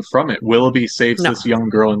anything from it. Willoughby saves No. this young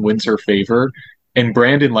girl and wins her favor. And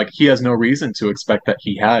Brandon, like, he has no reason to expect that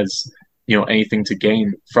he has, anything to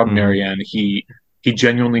gain from Mhm. Marianne. He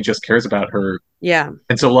genuinely just cares about her. Yeah.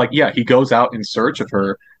 And so, like, yeah, he goes out in search of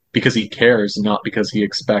her because he cares, not because he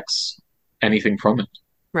expects anything from it.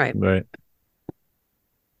 Right. Right.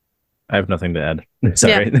 I have nothing to add. Yeah.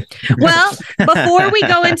 Sorry. Well, before we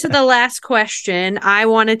go into the last question, I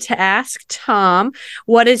wanted to ask Tom,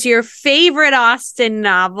 what is your favorite Austen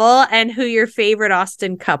novel and who your favorite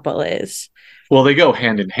Austen couple is? Well, they go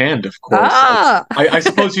hand in hand, of course. Ah, I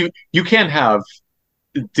suppose you can have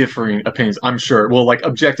differing opinions, I'm sure. Well, like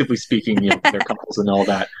objectively speaking, they're couples and all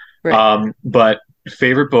that. right. But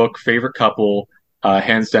favorite book, favorite couple,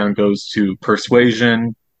 hands down goes to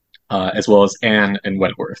Persuasion, as well as Anne and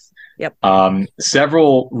Wentworth. Yep.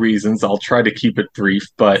 Several reasons. I'll try to keep it brief,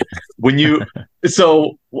 but when you,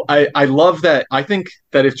 so I love that. I think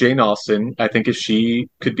that if Jane Austen, I think if she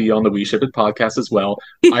could be on the We Ship It podcast as well,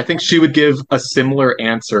 I think she would give a similar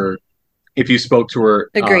answer if you spoke to her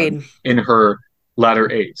Agreed. in her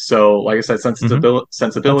latter age. So, like I said, That's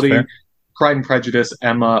sensibility, fair. Pride and Prejudice,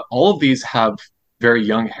 Emma, all of these have very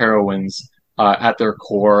young heroines at their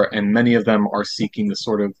core, and many of them are seeking the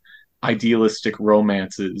sort of idealistic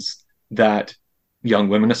romances that young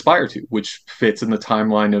women aspire to, which fits in the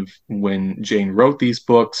timeline of when Jane wrote these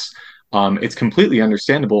books. It's completely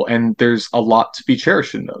understandable, and there's a lot to be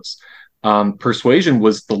cherished in those. Persuasion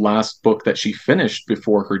was the last book that she finished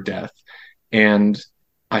before her death, and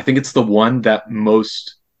I think it's the one that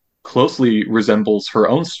most closely resembles her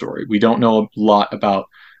own story. We don't know a lot about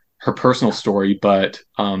her personal story, but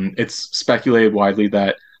it's speculated widely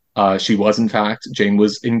that she was, in fact, Jane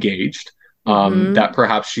was engaged, that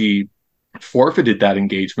perhaps she forfeited that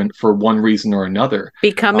engagement for one reason or another.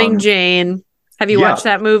 Becoming Jane. Have you Yeah, watched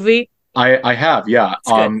that movie? I have, yeah. It's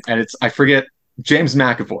good. And it's, I forget, James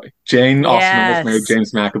McAvoy. Jane Austen almost married Yes.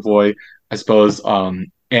 James McAvoy, I suppose.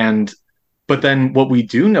 But then what we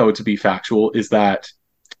do know to be factual is that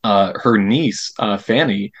her niece,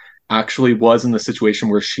 Fanny, actually was in the situation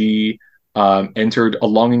where she entered a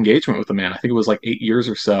long engagement with a man. I think it was like 8 years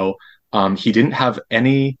or so. He didn't have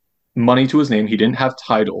any money to his name. He didn't have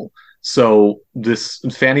title. So this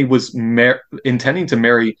Fanny was intending to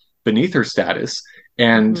marry beneath her status,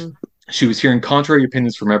 and she was hearing contrary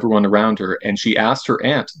opinions from everyone around her. And she asked her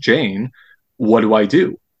aunt Jane, "What do I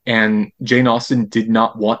do?" And Jane Austen did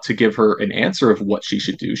not want to give her an answer of what she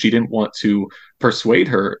should do. She didn't want to persuade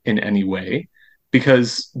her in any way,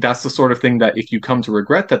 because that's the sort of thing that if you come to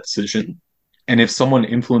regret that decision, and if someone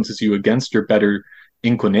influences you against your better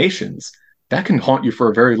inclinations, that can haunt you for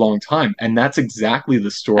a very long time. And that's exactly the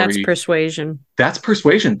That's story. Persuasion. That's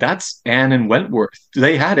Persuasion. That's Anne and Wentworth.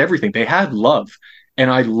 They had everything. They had love.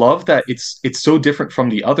 And I love that it's so different from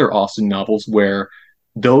the other Austen novels where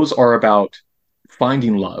those are about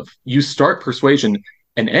finding love. You start Persuasion,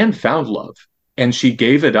 and Anne found love, and she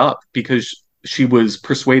gave it up because she was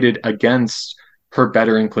persuaded against her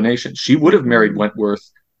better inclination. She would have married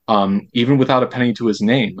Wentworth, even without a penny to his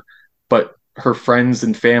name, but her friends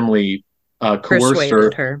and family coerced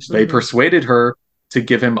her. They persuaded her to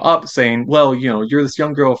give him up, saying, "Well, you're this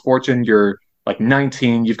young girl of fortune. You're like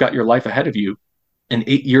 19. You've got your life ahead of you." And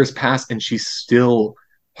 8 years pass, and she's still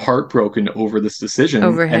heartbroken over this decision.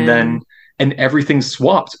 Over him. And everything's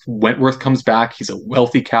swapped. Wentworth comes back. He's a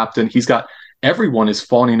wealthy captain. Everyone is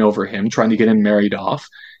fawning over him, trying to get him married off.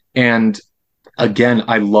 And again,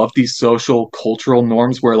 I love these social, cultural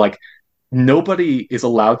norms where, like, nobody is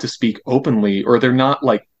allowed to speak openly, or they're not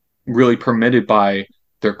like really permitted by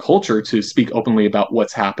their culture to speak openly about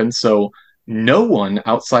what's happened. So no one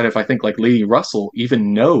outside of, I think, like Lady Russell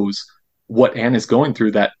even knows what Anne is going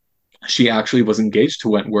through, that she actually was engaged to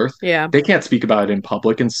Wentworth. Yeah. They can't speak about it in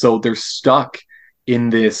public. And so they're stuck in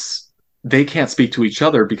this. They can't speak to each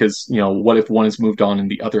other because, what if one has moved on and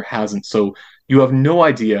the other hasn't? So you have no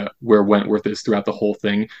idea where Wentworth is throughout the whole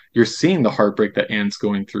thing. You're seeing the heartbreak that Anne's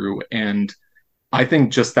going through. And I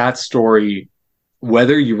think just that story,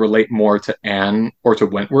 whether you relate more to Anne or to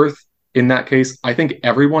Wentworth in that case, I think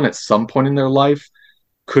everyone at some point in their life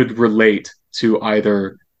could relate to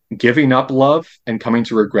either giving up love and coming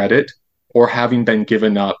to regret it, or having been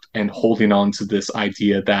given up and holding on to this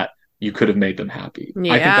idea that you could have made them happy. I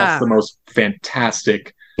think that's Yeah. the most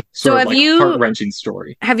fantastic So sort of like heart-wrenching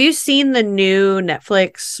story. have you seen the new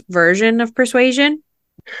Netflix version of Persuasion?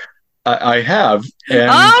 I have, and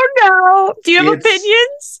Oh no! Do you have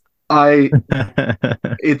opinions?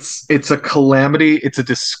 It's a calamity. It's a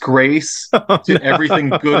disgrace to everything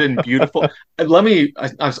good and beautiful. And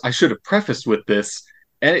I should have prefaced with this.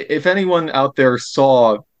 And if anyone out there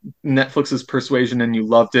saw Netflix's Persuasion and you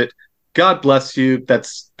loved it, God bless you.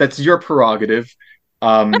 That's your prerogative.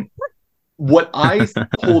 What I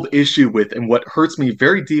hold issue with and what hurts me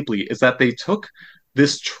very deeply is that they took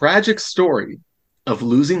this tragic story of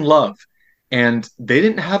losing love, and they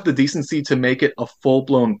didn't have the decency to make it a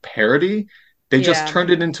full-blown parody. They just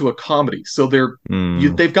turned it into a comedy. So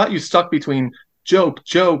they've got you stuck between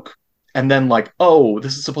joke, and then like, oh,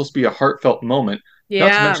 this is supposed to be a heartfelt moment. Yeah. Not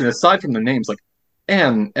to mention, aside from the names, like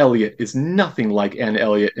Anne Elliot is nothing like Anne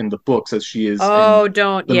Elliot in the books as she is in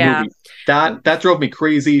the movie. That drove me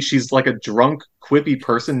crazy. She's like a drunk, quippy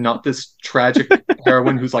person, not this tragic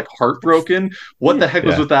heroine who's like heartbroken. What the heck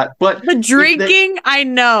was with that? But the drinking, I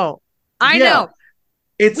know.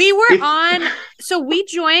 So we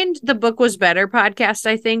joined the Book Was Better podcast,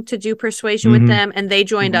 I think, to do Persuasion with them, and they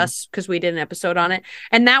joined us because we did an episode on it.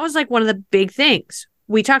 And that was like one of the big things.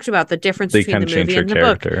 We talked about the difference between the movie and the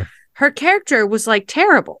book. Her character was like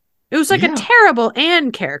terrible. It was like a terrible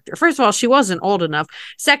Anne character. First of all, she wasn't old enough.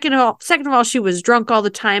 Second of all, she was drunk all the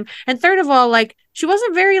time. And third of all, like, she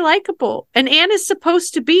wasn't very likable. And Anne is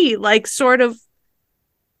supposed to be like sort of,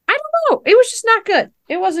 I don't know. It was just not good.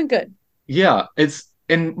 It wasn't good. Yeah,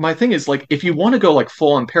 and my thing is, like, if you want to go like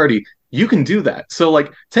full on parody, you can do that. So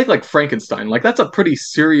like take like Frankenstein. Like that's a pretty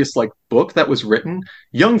serious like book that was written.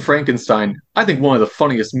 Young Frankenstein, I think one of the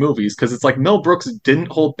funniest movies, because it's like Mel Brooks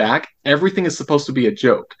didn't hold back. Everything is supposed to be a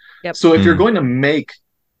joke. Yep. So if you're going to make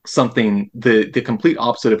something the complete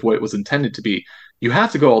opposite of what it was intended to be, you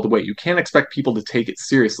have to go all the way. You can't expect people to take it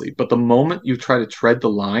seriously. But the moment you try to tread the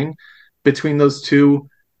line between those two,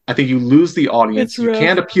 I think you lose the audience. You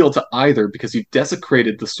can't appeal to either because you've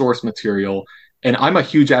desecrated the source material. And I'm a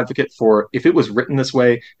huge advocate for, if it was written this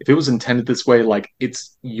way, if it was intended this way, like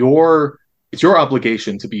it's your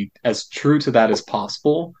obligation to be as true to that as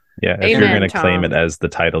possible. Yeah, if you're going to claim it as the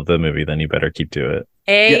title of the movie, then you better keep to it.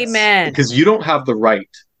 Amen. Yes, because you don't have the right.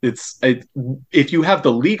 If you have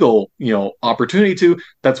the legal, opportunity to,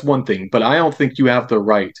 that's one thing. But I don't think you have the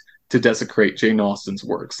right to desecrate Jane Austen's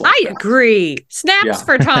works. Like I agree. Snaps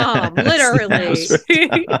for Tom, literally.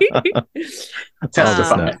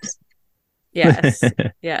 Testifies.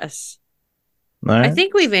 Yes. Right. I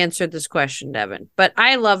think we've answered this question, Devin. But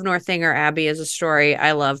I love Northanger Abbey as a story.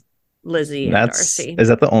 I love Lizzie and Darcy. Is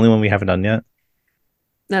that the only one we haven't done yet?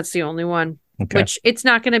 That's the only one. Okay. Which it's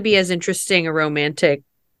not going to be as interesting a romantic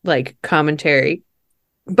like commentary.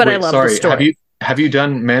 But I love the story. Have you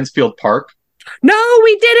done Mansfield Park? No,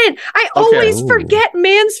 we didn't. I always forget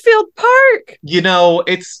Mansfield Park.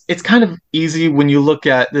 It's kind of easy when you look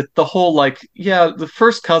at the whole the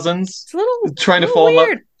first cousins trying to fall in love.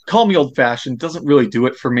 Call me old fashioned doesn't really do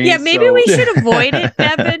it for me. Yeah, maybe we should avoid it,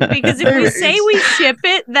 Devin, because if we say we ship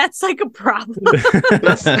it, that's like a problem.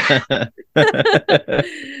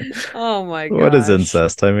 Oh my god! What is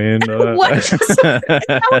incest? I mean, that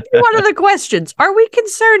would be one of the questions. Are we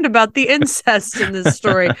concerned about the incest in this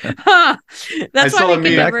story? Huh? That's why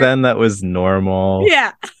we back then that was normal.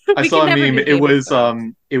 Yeah, I saw a meme.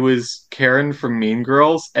 It was Karen from Mean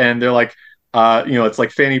Girls, and they're like, it's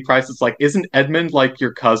like Fanny Price. It's like, isn't Edmund like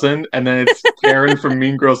your cousin? And then it's Karen from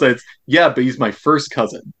Mean Girls. That it's, yeah, but he's my first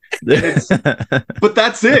cousin. But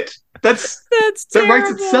that's it. That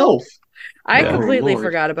writes itself. I completely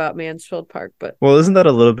forgot about Mansfield Park, but isn't that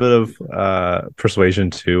a little bit of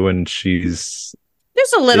Persuasion too? And there's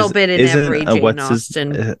a little bit in every Jane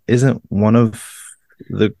Austen. Isn't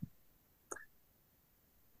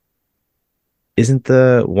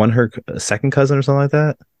the one her second cousin or something like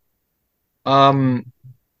that?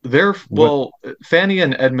 What? Fanny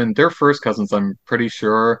and Edmund, they're first cousins, I'm pretty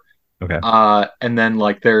sure. Okay. And then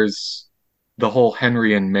like there's the whole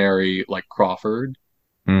Henry and Mary like Crawford.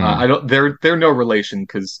 I Mm, don't. They're no relation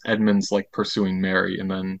because Edmund's like pursuing Mary, and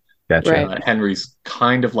then gotcha. Right. Henry's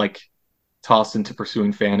kind of like tossed into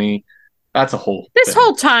pursuing Fanny. That's a whole This thing.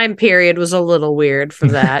 whole time period was a little weird for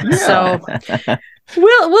that. Yeah. So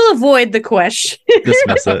we'll avoid the question.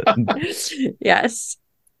 Dismiss it. Yes.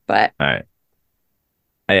 But All right.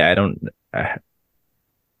 I don't. I,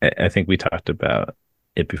 I think we talked about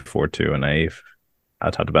it before too, and I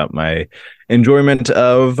talked about my enjoyment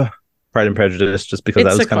of Pride and Prejudice just because that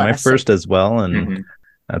it's was a kind of my classic. first as well, and Mhm.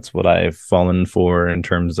 that's what I've fallen for in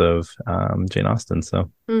terms of Jane Austen. So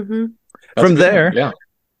Mm-hmm. That's a from good one. there, Yeah.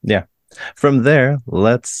 yeah, from there,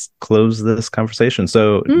 let's close this conversation.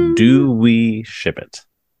 So, Mm. do we ship it?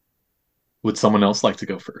 Would someone else like to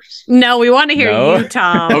go first? No, we want to hear No? you,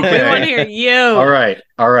 Tom. We Okay. want to hear you. All right.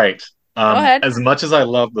 All right. Go ahead. As much as I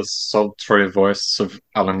love the sultry voice of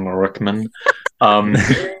Alan Rickman, um,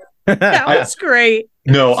 That I was great.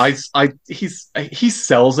 no, he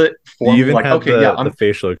sells it for You me. even Like, had okay, yeah, the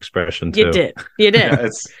facial expression You too. did. You yeah,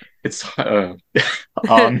 did. it's um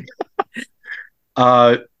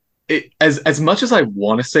uh as much as I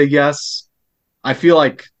want to say yes, I feel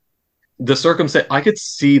like the circumstance I could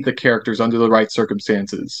see the characters under the right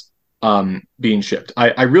circumstances being shipped.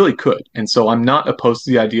 I really could. And so I'm not opposed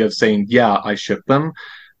to the idea of saying, yeah, I ship them.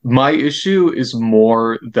 My issue is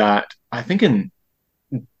more that I think in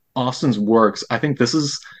Austen's works, I think this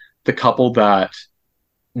is the couple that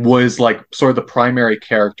was like sort of the primary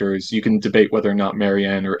characters. You can debate whether or not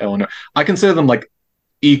Marianne or Eleanor. I consider them like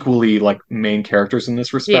equally like main characters in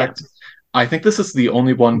this Yeah. respect. I think this is the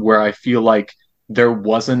only one where I feel like there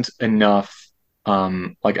wasn't enough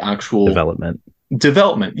like actual Development.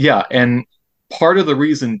 development. Yeah, and part of the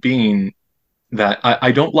reason being that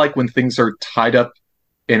I don't like when things are tied up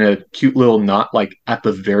in a cute little knot like at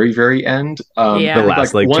the very, very end. The I Yeah. think like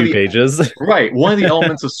last like one of two the pages. right, one of the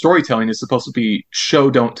elements of storytelling is supposed to be show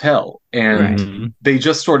don't tell. And Right. Mhm. they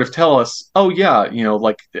just sort of tell us, oh yeah,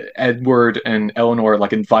 like Edward and Eleanor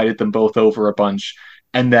like invited them both over a bunch,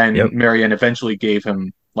 and then Yep. Marianne eventually gave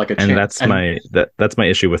him like a And chance. And that's my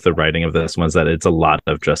issue with the writing of this one is that it's a lot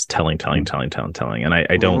of just telling, and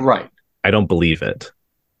right. I don't believe it.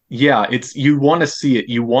 Yeah, it's you want to see it,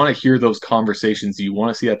 you want to hear those conversations, you want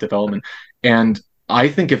to see that development. And I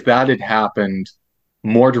think if that had happened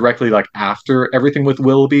more directly like after everything with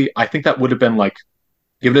Willoughby, I think that would have been like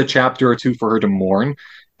give it a chapter or two for her to mourn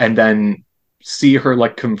and then see her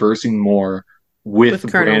like conversing more with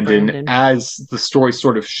With Colonel Brandon Brandon. as the story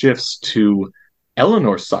sort of shifts to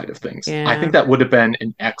Eleanor's side of things. I Yeah. think that would have been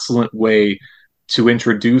an excellent way to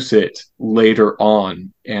introduce it later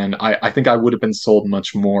on. And I think I would have been sold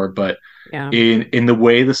much more, but Yeah. in the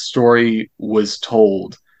way the story was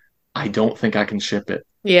told, I don't think I can ship it.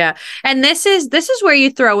 Yeah. And this is where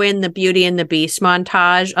you throw in the Beauty and the Beast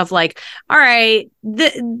montage of like, all right,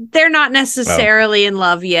 they're not necessarily in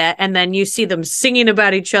love yet. And then you see them singing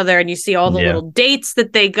about each other and you see all the Yeah. little dates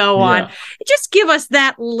that they go on. Yeah. Just give us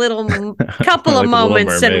that little couple Like of the Little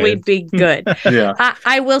moments and Mermaid. we'd be good. Yeah.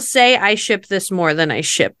 I will say I ship this more than I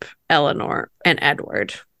ship Eleanor and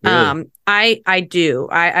Edward. Really? I do.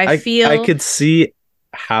 I feel I could see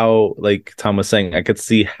how, like Tom was saying, I could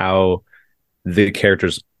see how the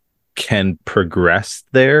characters can progress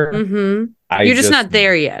there. Mhm. I You're just not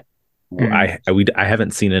there yet. I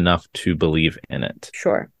haven't seen enough to believe in it.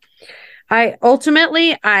 Sure. It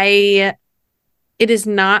is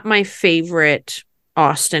not my favorite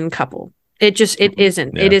Austen couple. It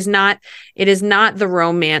isn't. Yeah. It is not the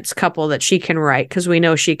romance couple that she can write because we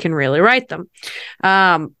know she can really write them.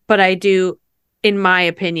 But I do, in my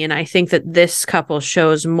opinion, I think that this couple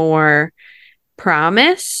shows more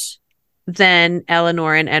promise than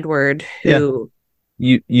Eleanor and Edward, who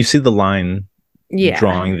You see the line yeah.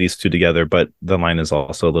 drawing these two together, but the line is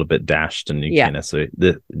also a little bit dashed, and you Yeah. can't necessarily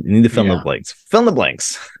you need to fill in Yeah. the blanks. Fill in the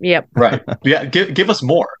blanks. Yep. Right. Yeah. Give us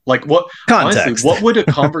more. Like what? Context. Honestly, what would a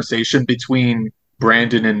conversation between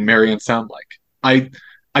Brandon and Marianne sound like?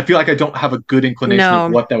 I feel like I don't have a good inclination No.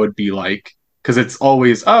 of what that would be like because it's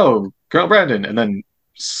always Colonel Brandon and then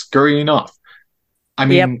scurrying off. I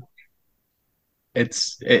mean,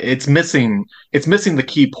 it's missing the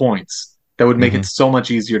key points that would make it so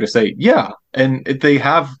much easier to say yeah. And they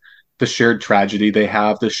have the shared tragedy. They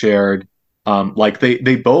have the shared like they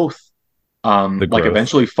both The like growth.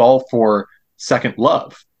 eventually fall for second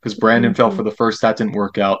love because Brandon fell for the first, that didn't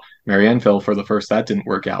work out. Marianne fell for the first, that didn't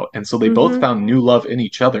work out. And so they both Mhm. found new love in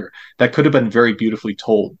each other that could have been very beautifully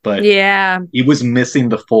told, but Yeah, it was missing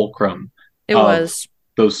the fulcrum it of was.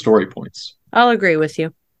 those story points. I'll agree with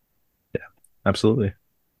you. Absolutely.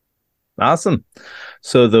 Awesome.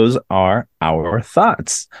 So those are our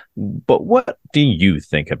thoughts. But what do you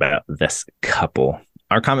think about this couple?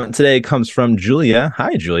 Our comment today comes from Julia.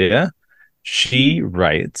 Hi, Julia. She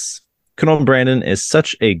writes, Colonel Brandon is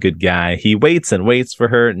such a good guy. He waits and waits for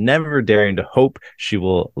her, never daring to hope she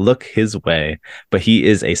will look his way. But he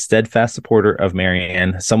is a steadfast supporter of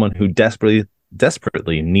Marianne, someone who desperately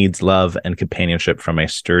needs love and companionship from a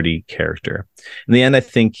sturdy character. In the end, I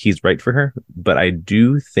think he's right for her, but I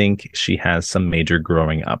do think she has some major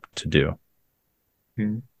growing up to do.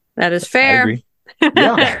 That is I fair. agree.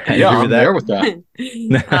 Yeah, I yeah, agree I'm with that. there with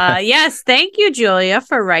that. Yes, thank you, Julia,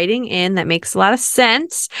 for writing in. That makes a lot of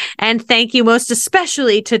sense. And thank you most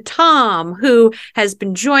especially to Tom, who has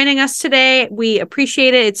been joining us today. We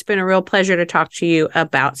appreciate it. It's been a real pleasure to talk to you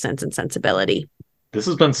about Sense and Sensibility. This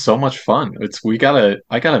has been so much fun.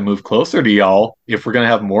 I gotta move closer to y'all if we're gonna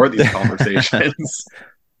have more of these conversations.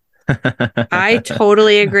 I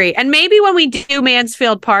totally agree. And maybe when we do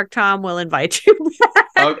Mansfield Park, Tom, we'll invite you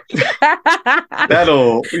Uh, back.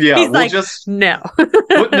 yeah, He's we'll like, just no.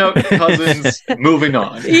 footnote cousins, moving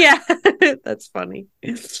on. Yeah, that's funny.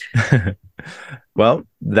 Well,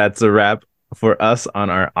 that's a wrap for us on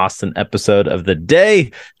our Austen episode of the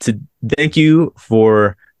day. To thank you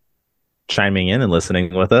for chiming in and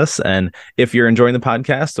listening with us. And if you're enjoying the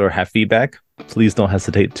podcast or have feedback, please don't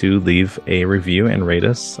hesitate to leave a review and rate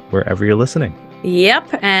us wherever you're listening. Yep.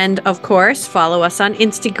 And of course, follow us on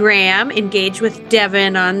Instagram, engage with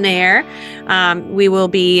Devin on there. We will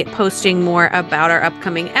be posting more about our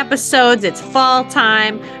upcoming episodes. It's fall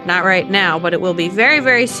time, not right now, but it will be very,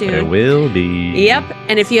 very soon. It will be. Yep.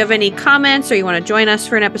 And if you have any comments or you want to join us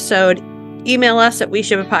for an episode, email us at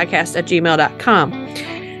weshipitpodcast@gmail.com.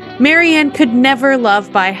 Marianne could never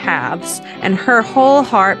love by halves, and her whole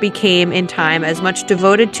heart became in time as much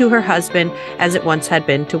devoted to her husband as it once had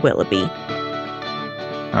been to Willoughby.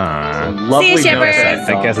 Aww. Lovely See you, note to shippers. end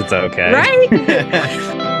I on. guess it's okay.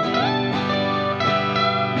 Right?